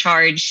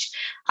supercharged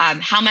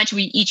how much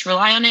we each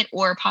rely on it,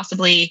 or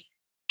possibly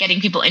getting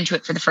people into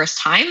it for the first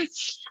time.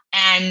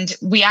 And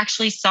we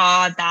actually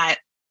saw that,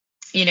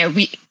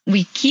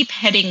 we keep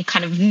hitting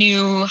kind of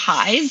new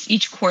highs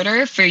each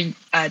quarter for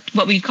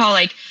what we call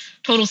like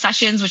total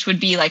sessions, which would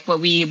be like what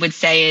we would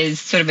say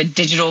is sort of a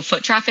digital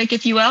foot traffic,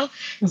 if you will.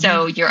 Mm-hmm.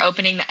 So you're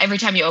opening that, every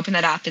time you open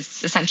that app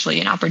is essentially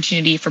an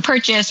opportunity for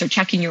purchase or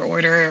checking your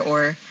order,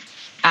 or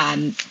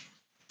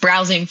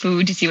browsing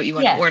food to see what you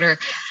want to order.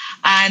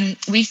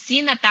 We've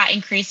seen that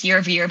increase year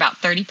over year about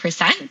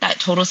 30%, that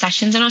total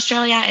sessions in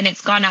Australia, and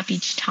it's gone up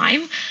each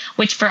time,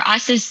 which for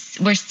us is,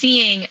 we're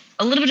seeing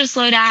a little bit of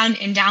slowdown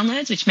in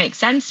downloads, which makes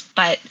sense,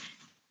 but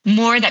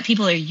more that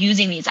people are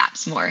using these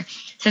apps more.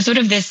 So sort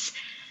of this,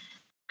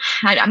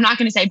 I'm not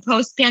going to say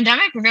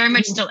post-pandemic, we're very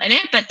much still in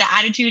it, but the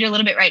attitude a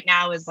little bit right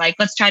now is like,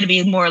 let's try to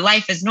be more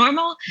life as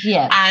normal.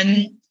 Yeah.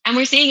 And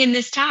we're seeing in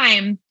this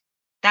time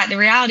that the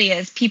reality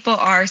is people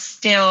are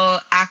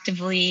still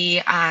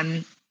actively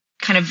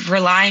kind of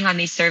relying on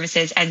these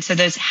services. And so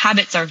those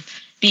habits are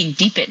being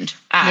deepened.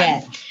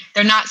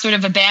 They're not sort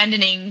of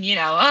abandoning,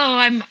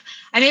 I'm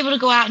able to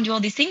go out and do all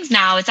these things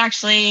now. It's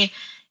actually,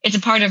 it's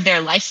a part of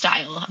their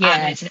lifestyle.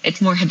 Yeah.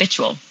 It's more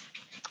habitual.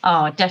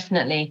 Oh,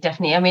 definitely,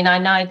 definitely. I mean, I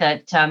know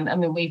that,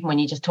 even when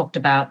you just talked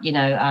about,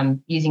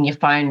 using your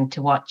phone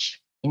to watch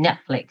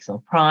Netflix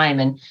or Prime,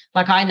 and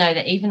like, I know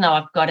that even though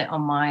I've got it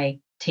on my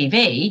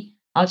TV,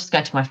 I'll just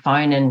go to my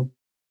phone and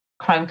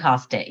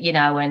Chromecast it,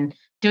 and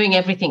doing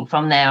everything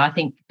from there. I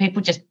think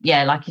people just,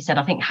 like you said,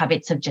 I think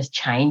habits have just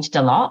changed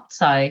a lot.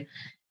 So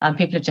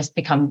people have just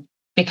become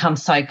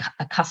so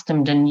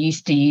accustomed and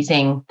used to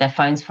using their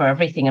phones for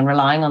everything and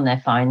relying on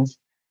their phones.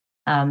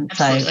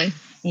 Absolutely. So,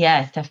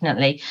 yeah,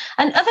 definitely.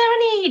 And are there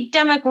any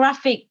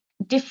demographic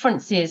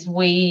differences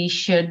we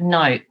should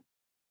note?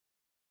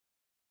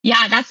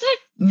 Yeah, that's a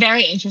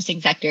very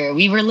interesting sector.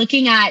 We were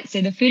looking at,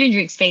 so the food and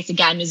drink space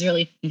again is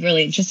really,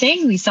 really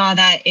interesting. We saw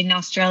that in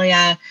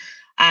Australia,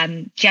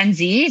 Gen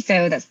Z,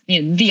 so that's the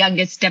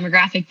youngest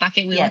demographic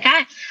bucket we look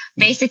at.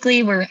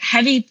 Basically, we're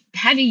heavy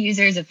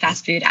users of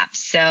fast food apps.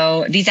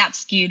 So these apps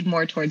skewed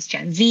more towards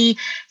Gen Z.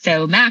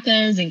 So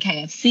Macca's and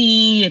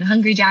KFC and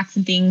Hungry Jacks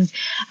and things.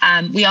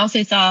 We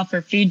also saw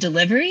for food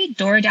delivery,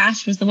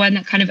 DoorDash was the one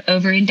that kind of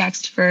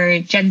over-indexed for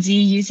Gen Z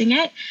using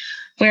it.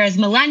 Whereas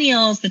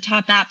millennials, the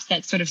top apps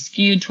that sort of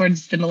skewed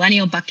towards the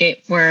millennial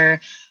bucket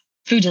were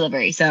food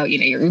delivery. So,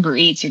 your Uber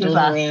Eats, your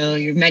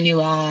Deliveroo, your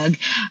Menulog.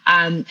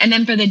 And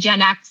then for the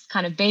Gen X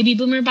kind of baby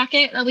boomer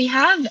bucket that we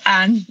have,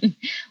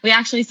 we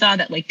actually saw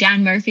that like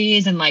Dan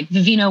Murphy's and like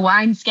Vivino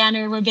Wine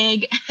Scanner were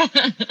big.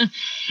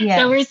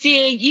 So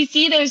you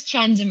see those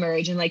trends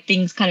emerge and like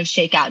things kind of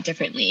shake out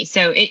differently.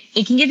 So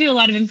it can give you a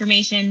lot of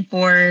information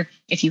for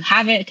if you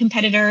have a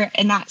competitor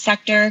in that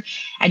sector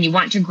and you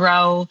want to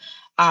grow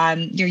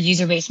your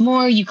user base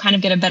more, you kind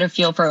of get a better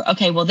feel for,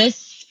 okay, well,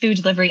 this food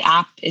delivery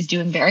app is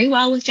doing very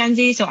well with Gen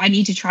Z. So I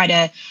need to try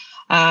to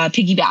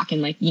piggyback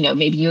and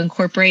maybe you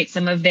incorporate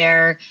some of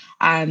their,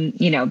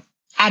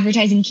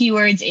 advertising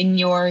keywords in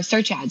your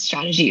search ad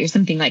strategy or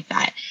something like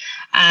that.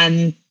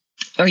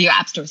 Or your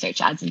app store search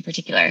ads in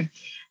particular.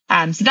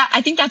 So that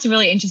I think that's a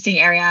really interesting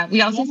area. We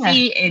also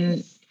see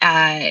in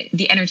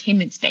the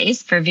entertainment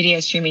space for video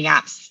streaming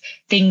apps,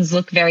 things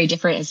look very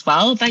different as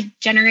well by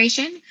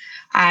generation.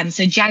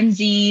 So Gen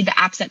Z, the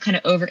apps that kind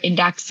of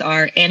over-index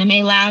are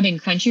Anime Lab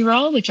and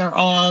Crunchyroll, which are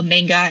all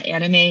manga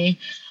anime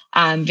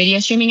video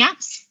streaming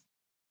apps.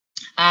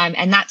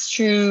 And that's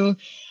true.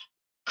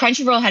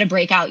 Crunchyroll had a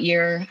breakout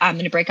year, and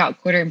a breakout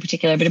quarter in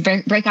particular, but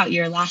a breakout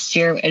year last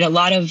year in a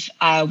lot of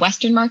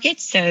Western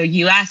markets. So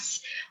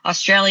US,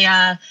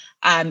 Australia,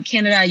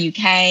 Canada,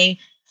 UK,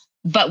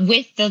 but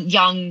with the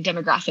young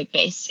demographic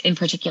base in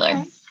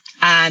particular.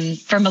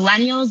 For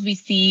millennials, we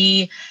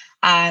see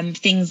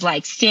things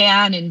like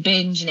Stan and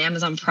Binge and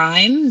Amazon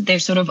Prime. They're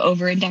sort of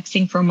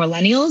over-indexing for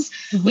millennials.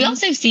 Mm-hmm. We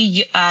also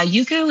see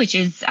Youku, which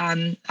is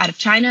out of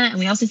China, and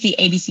we also see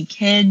ABC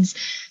Kids.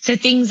 So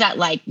things that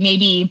like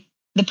maybe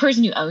the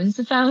person who owns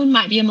the phone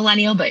might be a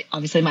millennial, but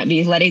obviously might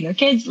be letting their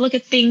kids look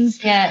at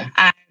things. Yeah.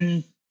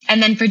 And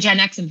then for Gen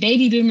X and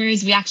baby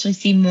boomers, we actually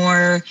see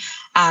more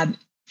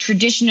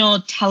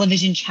traditional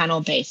television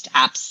channel-based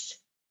apps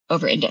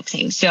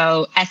over-indexing.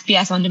 So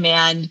SBS On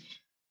Demand,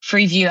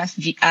 Freeview,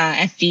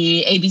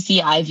 FV,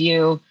 ABC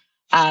iView,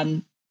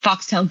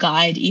 Foxtel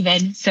Guide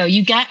even. So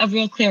you get a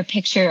real clear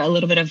picture, a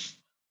little bit of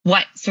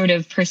what sort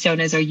of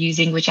personas are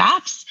using which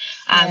apps,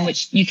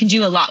 which you can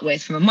do a lot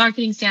with from a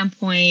marketing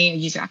standpoint,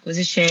 user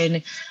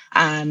acquisition.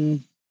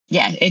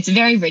 It's a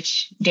very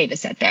rich data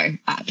set there.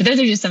 But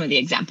those are just some of the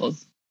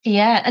examples.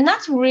 Yeah, and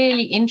that's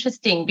really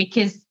interesting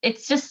because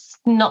it's just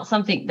not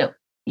something that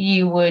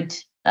you would,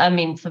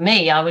 for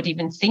me, I would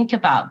even think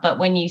about. But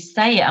when you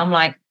say it, I'm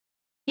like,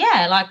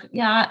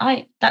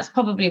 I that's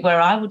probably where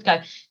I would go.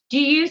 Do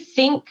you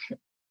think,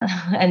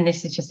 and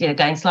this is just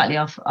going slightly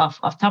off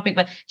topic,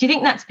 but do you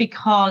think that's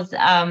because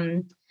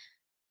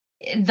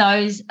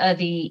those are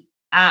the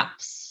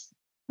apps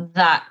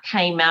that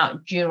came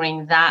out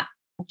during that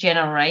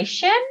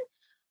generation,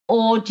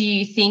 or do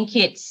you think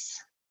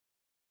it's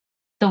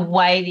the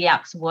way the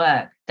apps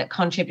work that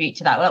contribute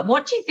to that? Well,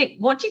 what do you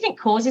think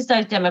causes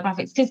those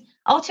demographics? Because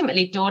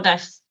ultimately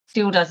DoorDash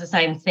still does the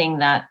same thing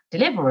that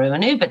Deliveroo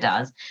and Uber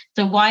does.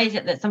 So why is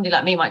it that somebody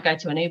like me might go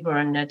to an Uber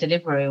and a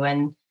Deliveroo,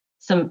 and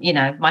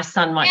my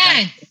son might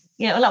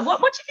go? What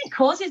do you think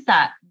causes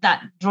that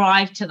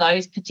drive to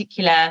those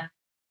particular?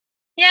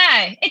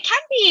 Yeah, it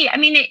can be. I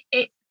mean,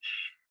 it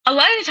a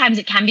lot of the times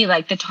it can be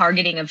like the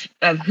targeting of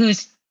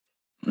who's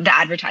the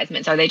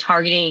advertisements. Are they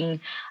targeting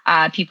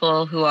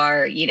people who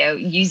are,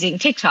 using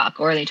TikTok,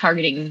 or are they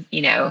targeting,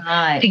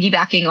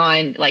 piggybacking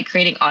on like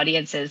creating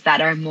audiences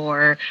that are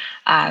more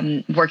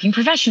working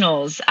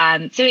professionals?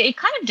 So it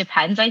kind of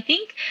depends, I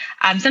think.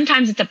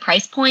 Sometimes it's a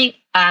price point.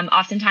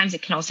 Oftentimes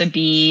it can also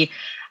be,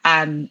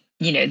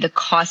 the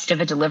cost of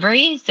a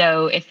delivery.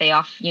 So if they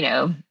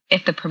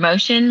if the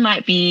promotion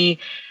might be,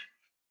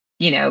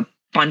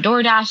 on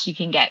DoorDash, you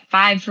can get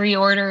 5 free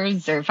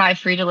orders or 5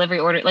 free delivery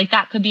orders. Like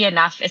that could be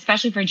enough,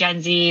 especially for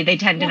Gen Z. They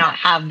tend to not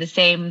have the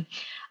same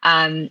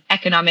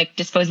economic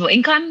disposable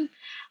income.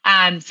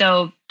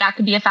 So that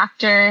could be a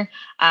factor.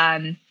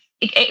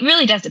 It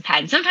really does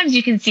depend. Sometimes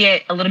you can see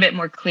it a little bit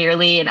more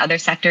clearly in other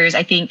sectors.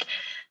 I think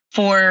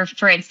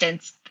for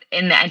instance,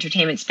 in the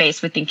entertainment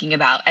space, with thinking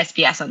about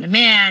SBS On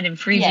Demand and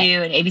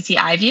Freeview and ABC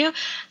iView,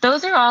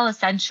 those are all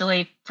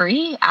essentially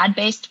free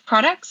ad-based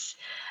products,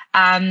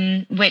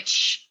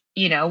 which,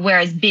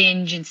 whereas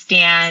Binge and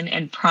Stan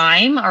and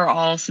Prime are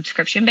all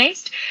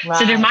subscription-based. Right.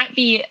 So there might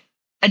be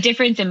a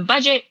difference in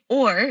budget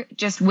or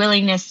just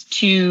willingness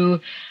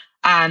to,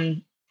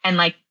 and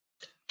like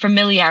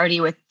familiarity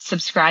with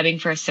subscribing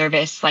for a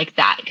service like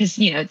that, because,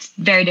 it's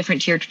very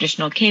different to your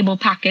traditional cable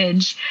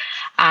package.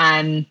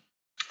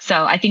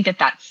 So I think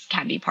that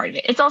can be part of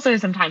it. It's also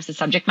sometimes the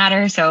subject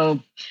matter. So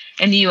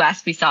in the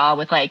US, we saw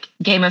with like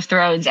Game of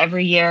Thrones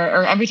every year,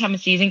 or every time a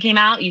season came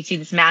out, you'd see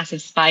this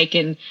massive spike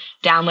in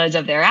downloads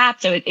of their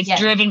app. So it's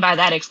driven by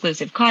that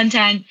exclusive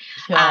content.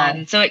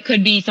 Sure. So it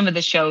could be some of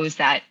the shows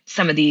that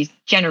some of these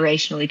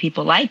generationally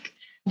people like,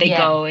 they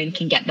go and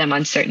can get them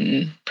on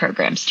certain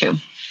programs too.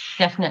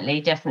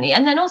 Definitely.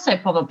 And then also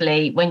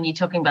probably when you're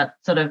talking about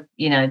sort of,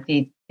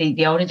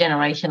 the older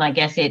generation, I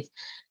guess it's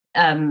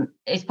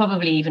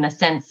probably even a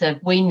sense of,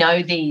 we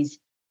know these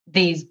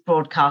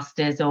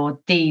broadcasters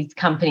or these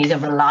companies are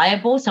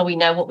reliable, so we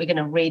know what we're going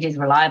to read is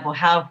reliable.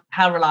 How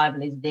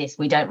reliable is this?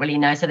 We don't really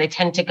know, so they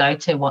tend to go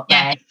to what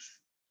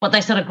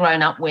they've sort of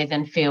grown up with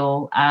and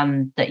feel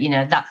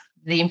that that's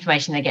the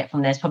information they get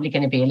from there is probably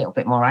going to be a little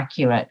bit more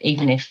accurate,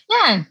 even if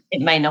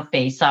it may not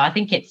be. So I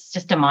think it's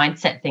just a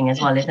mindset thing as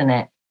well, isn't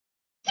it?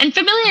 And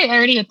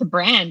familiarity with the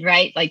brand,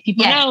 right? Like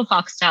people know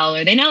Foxtel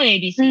or they know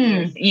ABC,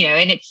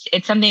 and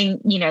it's something,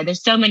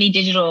 there's so many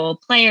digital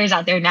players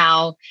out there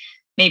now.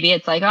 Maybe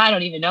it's like, oh, I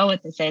don't even know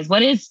what this is.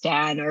 What is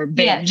Stan or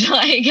Binge?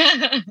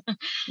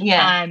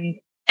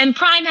 And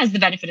Prime has the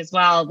benefit as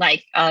well,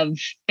 like of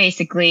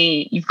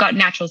basically you've got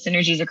natural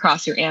synergies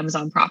across your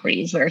Amazon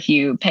properties, where if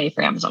you pay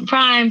for Amazon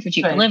Prime for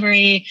cheap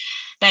delivery,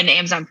 then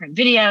Amazon Prime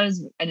Video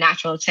is a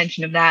natural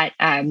extension of that.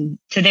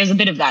 So there's a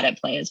bit of that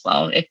at play as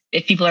well.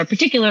 If people are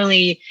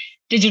particularly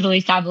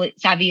digitally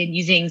savvy and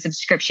using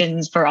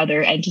subscriptions for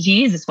other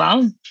entities as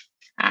well.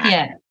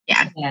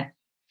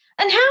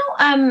 And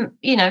how,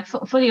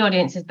 for the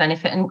audience's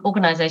benefit and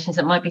organizations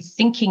that might be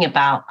thinking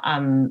about,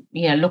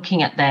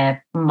 looking at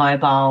their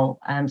mobile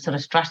sort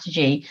of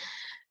strategy,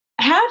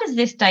 how does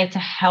this data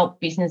help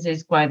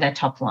businesses grow their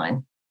top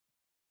line?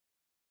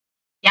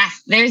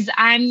 Yes, there's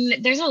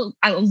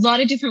a lot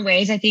of different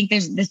ways. I think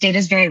this data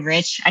is very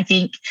rich. I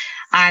think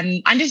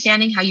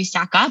understanding how you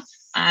stack up,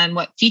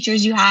 what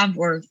features you have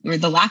or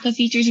the lack of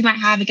features you might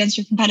have against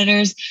your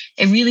competitors,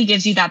 it really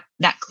gives you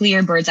that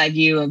clear bird's eye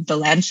view of the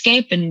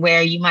landscape and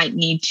where you might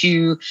need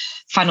to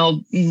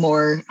funnel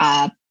more,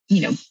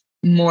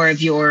 more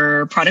of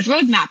your product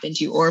roadmap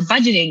into or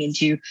budgeting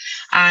into.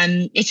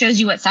 It shows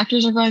you what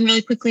sectors are growing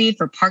really quickly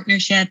for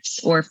partnerships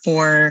or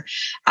for,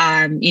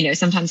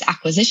 sometimes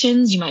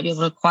acquisitions. You might be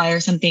able to acquire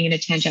something in a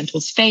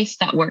tangential space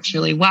that works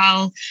really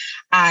well.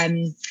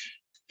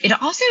 It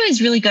also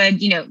is really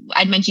good.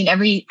 I'd mentioned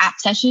every app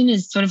session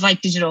is sort of like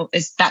digital,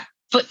 is that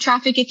foot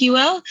traffic, if you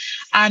will.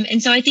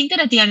 And so I think that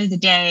at the end of the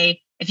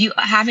day, if you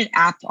have an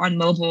app on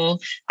mobile,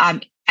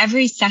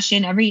 every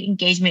session, every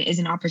engagement is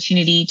an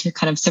opportunity to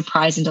kind of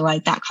surprise and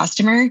delight that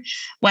customer,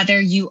 whether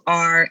you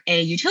are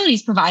a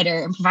utilities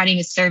provider and providing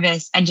a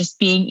service and just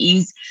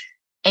being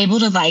able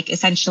to like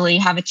essentially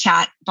have a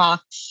chat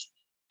box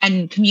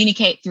and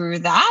communicate through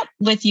that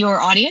with your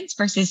audience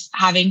versus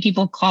having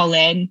people call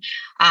in,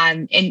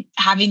 and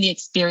having the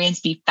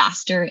experience be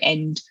faster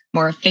and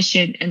more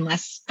efficient and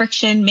less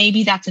friction.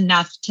 Maybe that's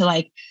enough to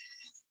like,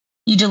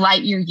 you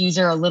delight your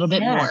user a little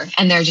bit more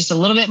and they're just a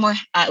little bit more,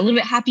 a little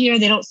bit happier.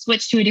 They don't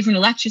switch to a different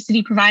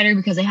electricity provider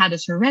because they had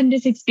this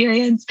horrendous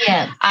experience.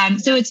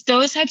 So it's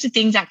those types of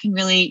things that can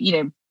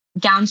really,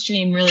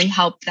 downstream really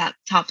help that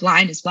top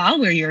line as well,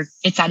 where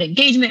it's that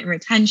engagement and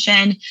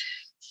retention.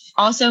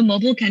 Also,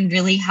 mobile can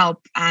really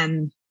help,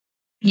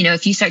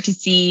 if you start to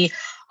see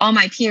all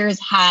my peers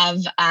have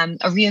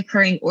a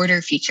reoccurring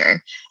order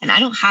feature and I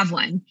don't have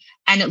one.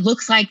 And it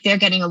looks like they're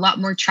getting a lot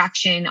more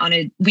traction on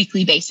a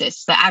weekly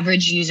basis. The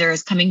average user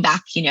is coming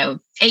back,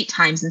 8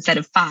 times instead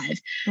of 5.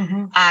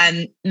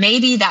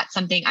 Maybe that's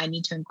something I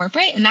need to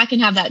incorporate, and that can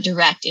have that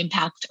direct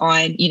impact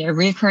on,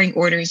 reoccurring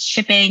orders,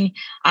 shipping,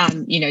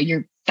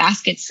 your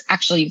baskets,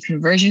 actually your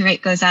conversion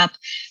rate goes up.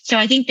 So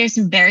I think there's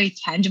some very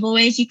tangible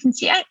ways you can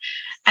see it.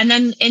 And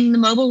then in the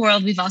mobile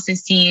world, we've also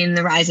seen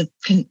the rise of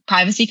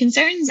privacy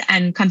concerns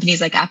and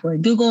companies like Apple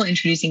and Google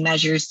introducing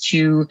measures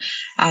to,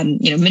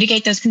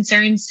 mitigate those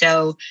concerns.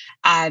 So,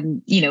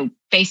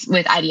 faced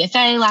with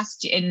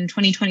IDFA in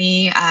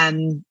 2020,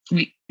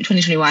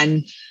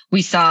 2021,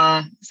 we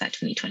saw, was that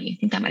 2020? I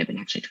think that might have been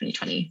actually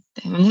 2020.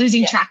 I'm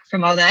losing track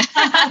from all the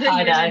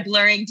years are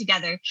blurring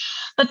together.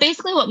 But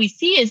basically what we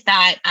see is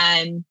that,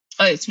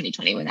 it's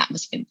 2020 when that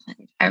was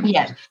implemented.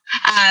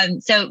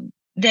 So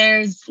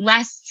there's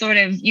less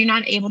you're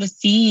not able to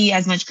see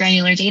as much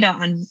granular data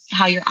on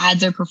how your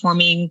ads are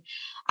performing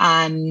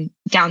down,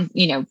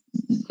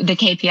 the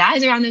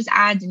KPIs around those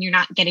ads, and you're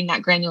not getting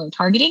that granular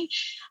targeting.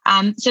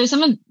 So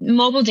some of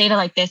mobile data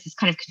like this is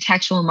kind of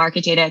contextual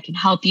market data. It can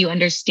help you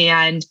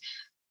understand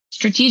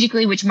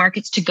strategically which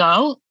markets to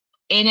go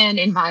in an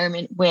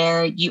environment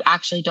where you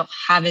actually don't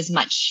have as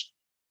much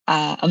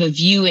of a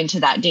view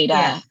into that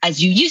data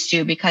as you used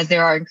to, because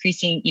there are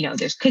increasing,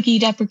 there's cookie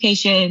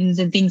deprecations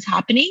and things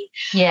happening.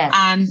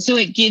 Yeah. So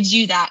it gives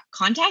you that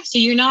context. So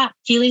you're not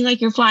feeling like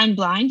you're flying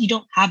blind. You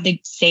don't have the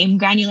same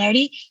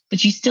granularity,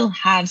 but you still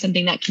have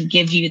something that can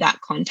give you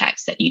that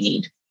context that you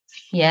need.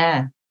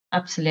 Yeah,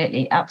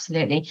 absolutely.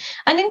 Absolutely.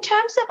 And in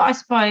terms of, I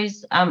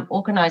suppose,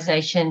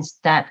 organizations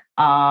that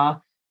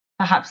are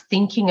perhaps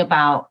thinking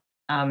about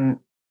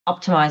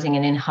optimizing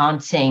and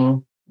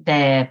enhancing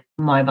their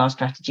mobile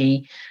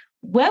strategy,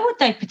 where would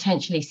they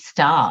potentially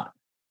start?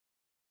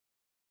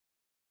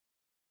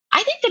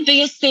 I think the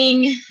biggest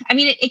thing, I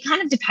mean, it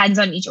kind of depends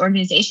on each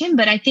organization,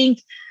 but I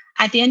think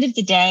at the end of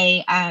the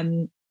day,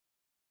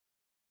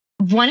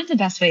 one of the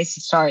best ways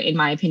to start, in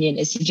my opinion,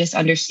 is to just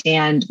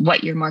understand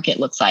what your market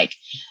looks like,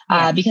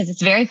 because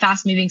it's a very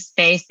fast moving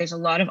space. There's a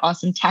lot of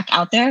awesome tech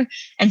out there.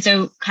 And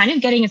so kind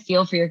of getting a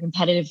feel for your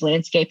competitive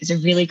landscape is a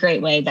really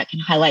great way that can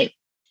highlight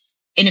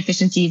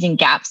inefficiencies and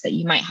gaps that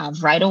you might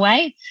have right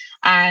away.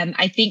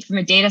 I think from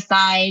a data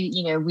side,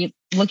 we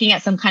looking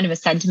at some kind of a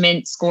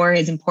sentiment score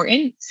is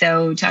important.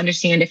 So to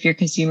understand if your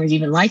consumers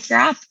even like your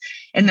app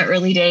in the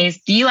early days.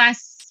 The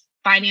US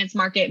finance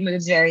market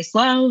moves very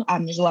slow.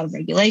 There's a lot of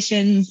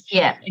regulations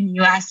in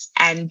the US,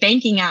 and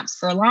banking apps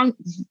for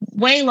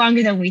way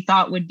longer than we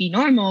thought would be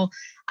normal.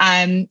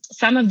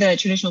 Some of the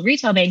traditional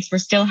retail banks were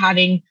still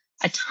having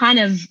a ton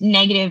of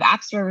negative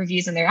app store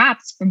reviews on their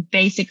apps for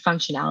basic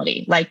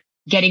functionality, like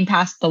getting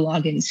past the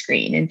login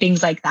screen and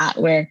things like that,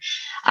 where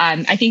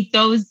I think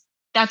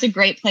that's a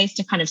great place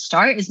to kind of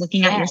start, is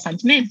looking at your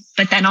sentiment,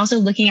 but then also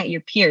looking at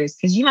your peers,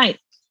 because you might,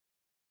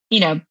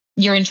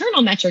 your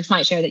internal metrics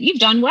might show that you've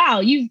done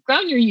well, you've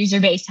grown your user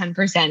base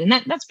 10%, and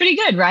that's pretty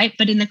good, right?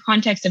 But in the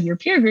context of your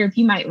peer group,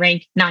 you might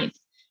rank 9th,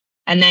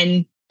 and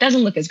then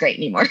doesn't look as great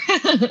anymore.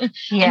 And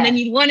then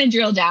you'd want to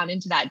drill down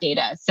into that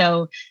data.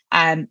 So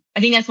I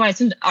think that's why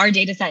our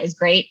data set is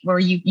great, where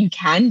you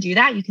can do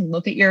that. You can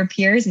look at your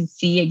peers and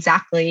see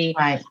exactly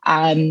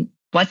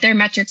what their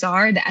metrics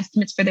are, the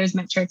estimates for those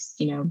metrics,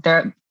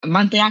 their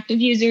monthly active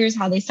users,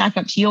 how they stack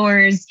up to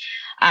yours,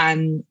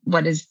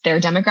 what does their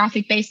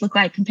demographic base look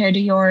like compared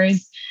to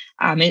yours.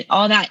 And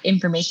all that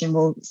information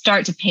will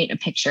start to paint a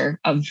picture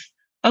of,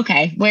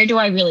 okay, where do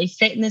I really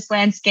fit in this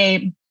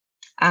landscape?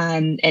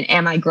 And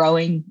am I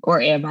growing or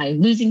am I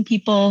losing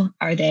people?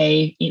 Are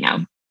they,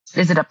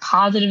 is it a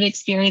positive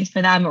experience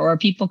for them, or are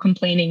people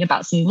complaining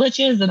about some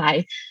glitches?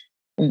 And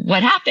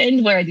what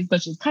happened? Where are these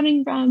glitches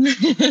coming from?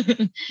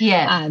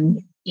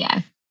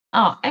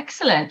 Oh,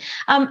 excellent.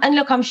 And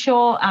look, I'm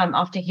sure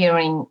after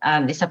hearing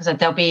this episode,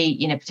 there'll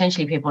be,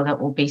 potentially people that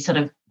will be sort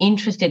of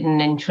interested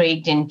and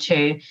intrigued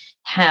into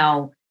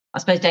how, I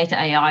suppose, data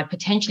AI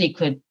potentially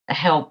could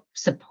help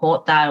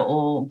support that,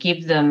 or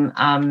give them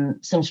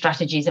some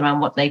strategies around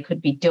what they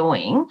could be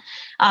doing.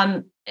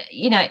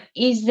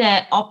 Is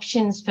there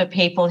options for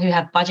people who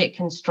have budget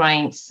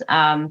constraints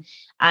and,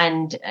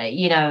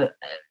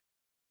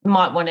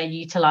 might want to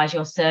utilize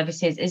your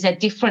services? Is there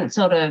different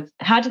sort of,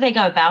 how do they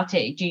go about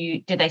it?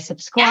 Do they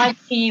subscribe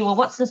to you, or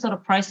what's the sort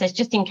of process,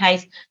 just in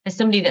case there's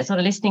somebody that's sort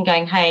of listening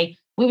going, hey,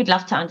 we would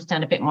love to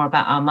understand a bit more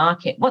about our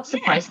market? What's the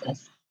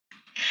process?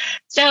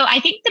 So I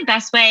think the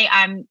best way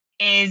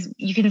is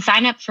you can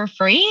sign up for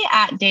free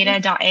at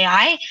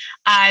data.ai.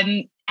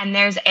 And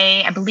there's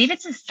I believe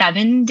it's a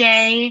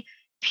 7-day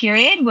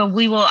period where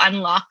we will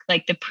unlock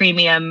like the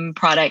premium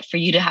product for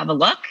you to have a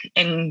look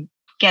and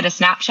get a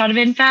snapshot of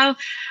info.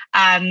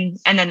 And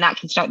then that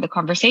can start the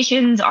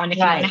conversations on if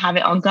you want to have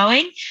it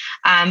ongoing.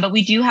 But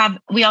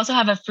we also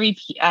have a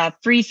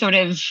free sort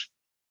of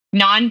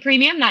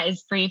non-premium that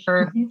is free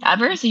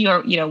forever. So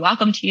you're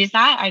welcome to use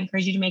that. I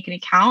encourage you to make an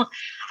account.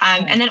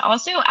 And then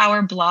also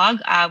our blog,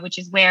 which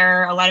is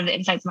where a lot of the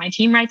insights my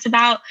team writes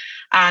about.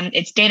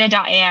 It's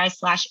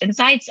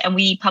data.ai/insights, and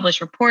we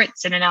publish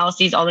reports and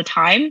analyses all the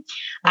time.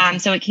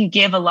 So it can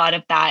give a lot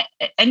of that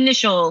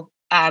initial.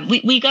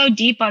 We go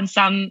deep on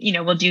some,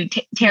 we'll do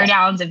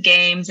teardowns of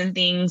games and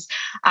things.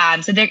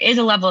 So there is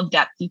a level of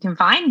depth you can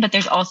find, but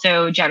there's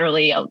also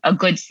generally a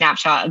good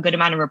snapshot, a good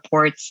amount of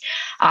reports.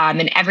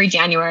 And every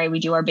January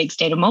we do our big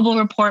State of Mobile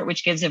report,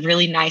 which gives a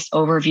really nice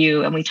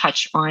overview. And we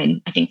touch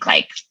on, I think,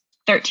 like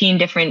 13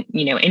 different,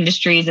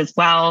 industries as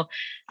well.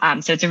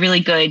 So it's a really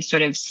good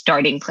sort of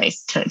starting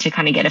place to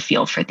kind of get a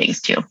feel for things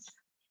too.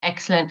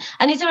 Excellent.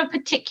 And is there a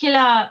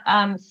particular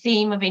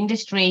theme of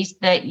industries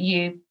that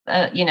you,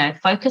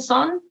 focus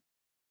on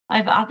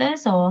over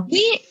others, or?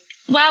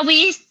 Mobile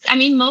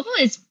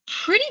is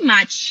pretty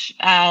much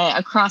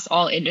across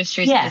all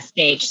industries at this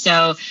stage.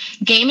 So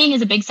gaming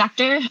is a big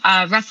sector.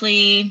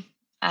 Roughly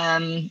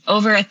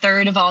over a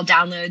third of all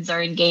downloads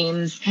are in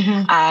games,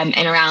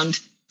 and around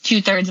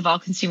 2/3 of all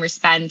consumer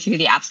spend through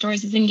the app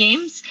stores is in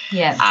games.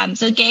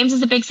 So games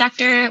is a big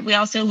sector. We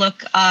also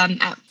look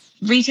at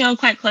retail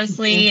quite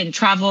closely, and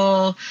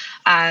travel.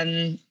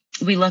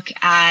 We look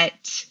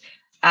at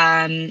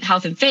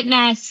health and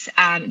fitness,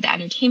 the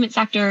entertainment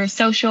sector,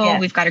 social.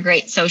 We've got a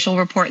great social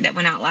report that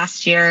went out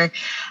last year.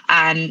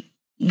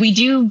 we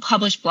do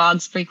publish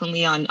blogs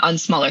frequently on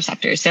smaller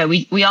sectors. So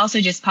we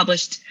also just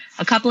published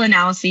a couple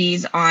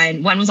analyses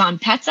on, one was on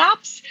pets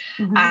apps.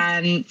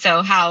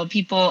 So how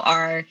people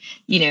are,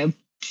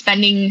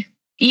 spending,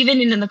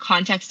 even in the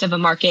context of a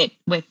market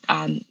with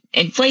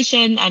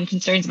inflation and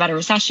concerns about a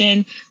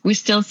recession, we're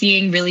still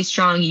seeing really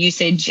strong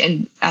usage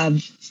and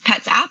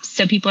pets apps.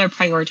 So people are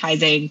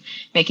prioritizing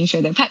making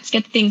sure their pets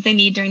get the things they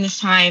need during this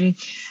time.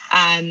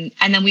 And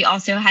then we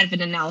also had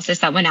an analysis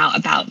that went out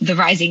about the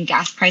rising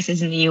gas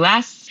prices in the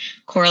US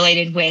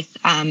correlated with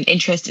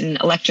interest in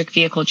electric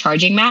vehicle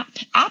charging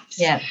apps.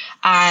 Yeah.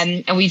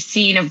 And we've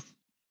seen a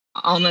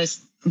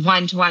almost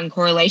one-to-one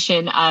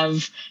correlation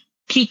of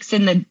peaks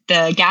in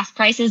the gas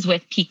prices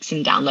with peaks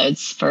in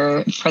downloads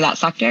for that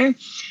sector.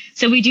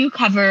 So we do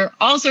cover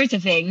all sorts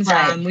of things.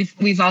 Right.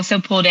 We've also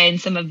pulled in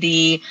some of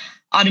the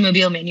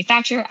automobile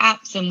manufacturer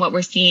apps and what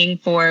we're seeing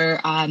for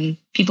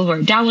people who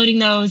are downloading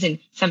those. And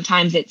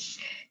sometimes it's,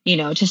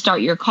 to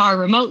start your car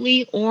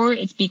remotely, or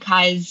it's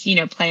because,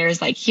 players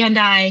like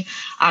Hyundai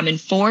and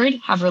Ford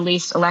have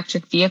released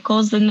electric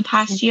vehicles in the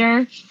past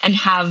year and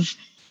have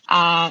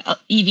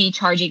EV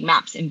charging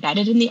maps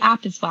embedded in the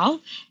app as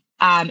well.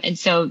 And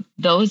so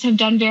those have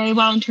done very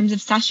well in terms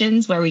of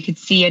sessions where we could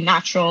see a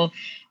natural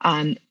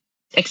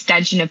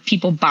extension of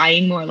people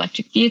buying more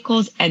electric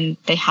vehicles. And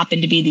they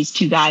happen to be these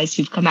two guys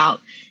who've come out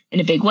in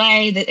a big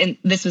way. And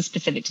this was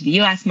specific to the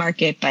US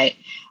market, but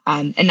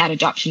and that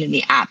adoption in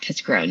the app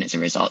has grown as a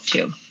result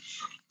too.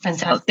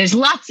 Fantastic. So there's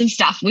lots of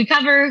stuff we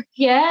cover.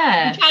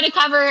 Yeah. We try to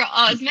cover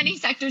as many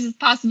sectors as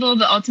possible,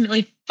 but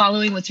ultimately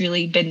following what's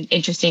really been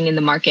interesting in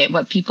the market,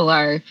 what people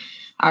are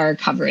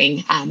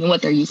covering and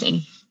what they're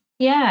using.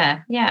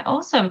 Yeah,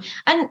 awesome.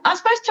 And I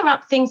suppose to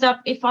wrap things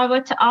up, if I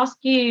were to ask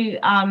you,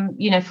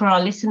 for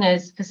our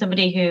listeners, for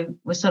somebody who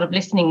was sort of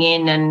listening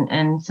in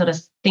and sort of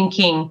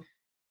thinking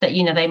that,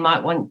 they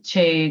might want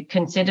to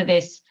consider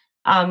this,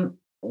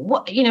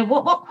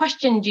 what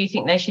question do you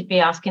think they should be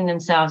asking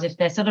themselves if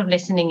they're sort of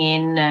listening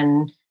in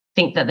and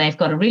think that they've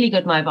got a really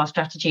good mobile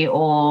strategy,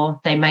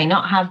 or they may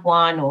not have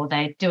one, or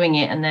they're doing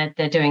it and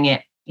they're doing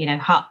it,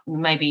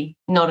 maybe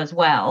not as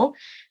well?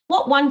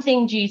 What one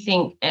thing do you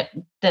think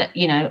that,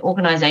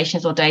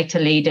 organizations or data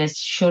leaders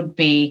should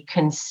be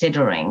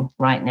considering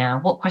right now?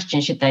 What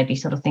questions should they be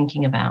sort of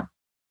thinking about?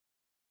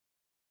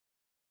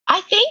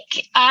 I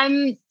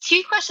think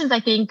two questions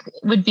I think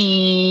would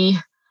be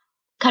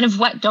kind of,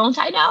 what don't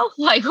I know?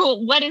 Like,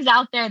 what is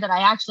out there that I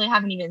actually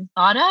haven't even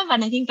thought of?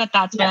 And I think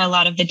that's where a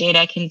lot of the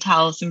data can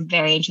tell some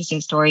very interesting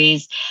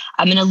stories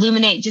and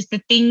illuminate just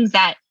the things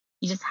that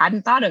you just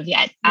hadn't thought of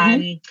yet.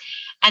 And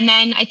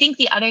then I think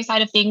the other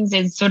side of things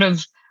is sort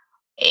of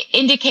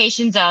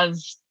indications of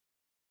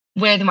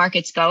where the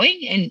market's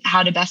going and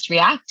how to best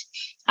react.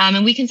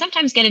 And we can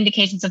sometimes get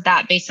indications of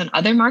that based on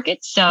other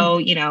markets.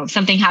 So,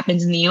 something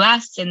happens in the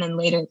US and then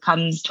later it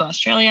comes to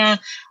Australia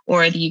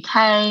or the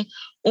UK,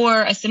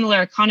 or a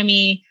similar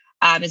economy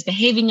is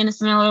behaving in a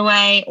similar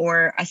way,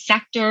 or a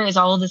sector is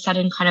all of a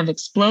sudden kind of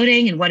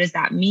exploding. And what does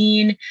that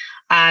mean?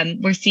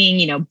 We're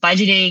seeing,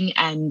 budgeting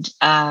and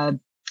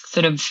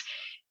sort of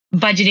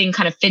budgeting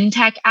kind of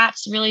fintech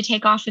apps really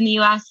take off in the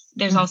US.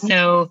 There's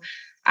also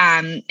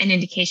an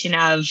indication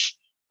of,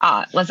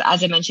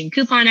 as I mentioned,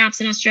 coupon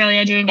apps in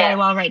Australia doing very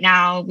well right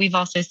now. We've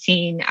also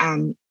seen,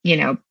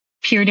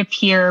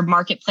 peer-to-peer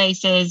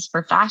marketplaces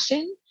for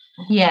fashion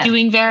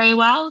doing very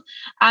well.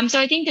 So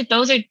I think that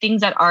those are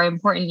things that are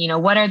important.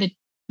 What are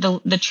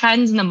the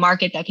trends in the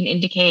market that can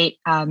indicate,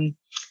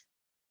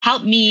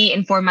 help me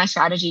inform my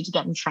strategy to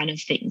get in front of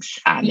things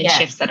and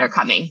shifts that are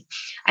coming.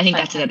 I think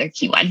that's another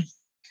key one.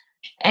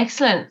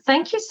 Excellent.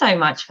 Thank you so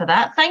much for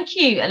that. Thank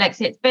you,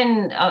 Alexi. It's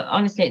been,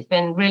 honestly, it's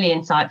been really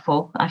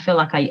insightful. I feel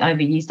like I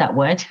overused that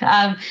word.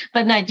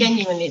 But no,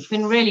 genuinely, it's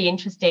been really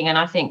interesting. And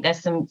I think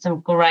there's some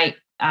great,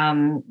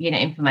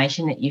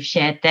 information that you've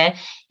shared there.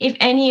 If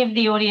any of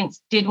the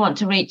audience did want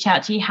to reach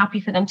out to you, happy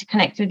for them to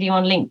connect with you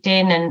on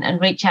LinkedIn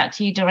and reach out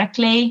to you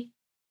directly?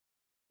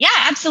 Yeah,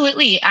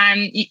 absolutely.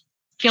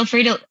 Feel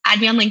free to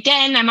add me on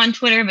LinkedIn. I'm on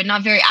Twitter, but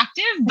not very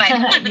active. But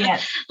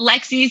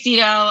Lexi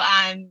Sydow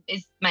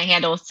is my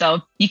handle,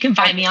 so you can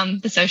find me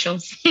on the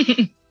socials.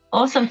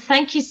 Awesome.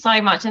 Thank you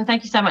so much. And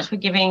thank you so much for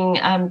giving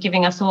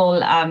us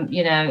all, an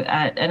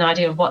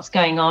idea of what's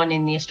going on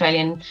in the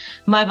Australian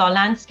mobile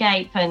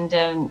landscape and,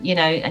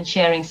 and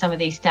sharing some of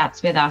these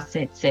stats with us.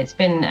 It's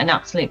been an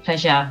absolute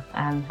pleasure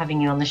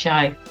having you on the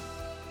show.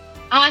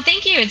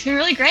 Thank you. It's been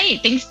really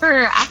great. Thanks for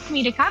asking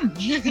me to come.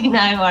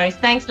 No worries.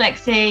 Thanks,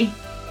 Lexi.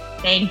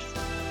 Thanks.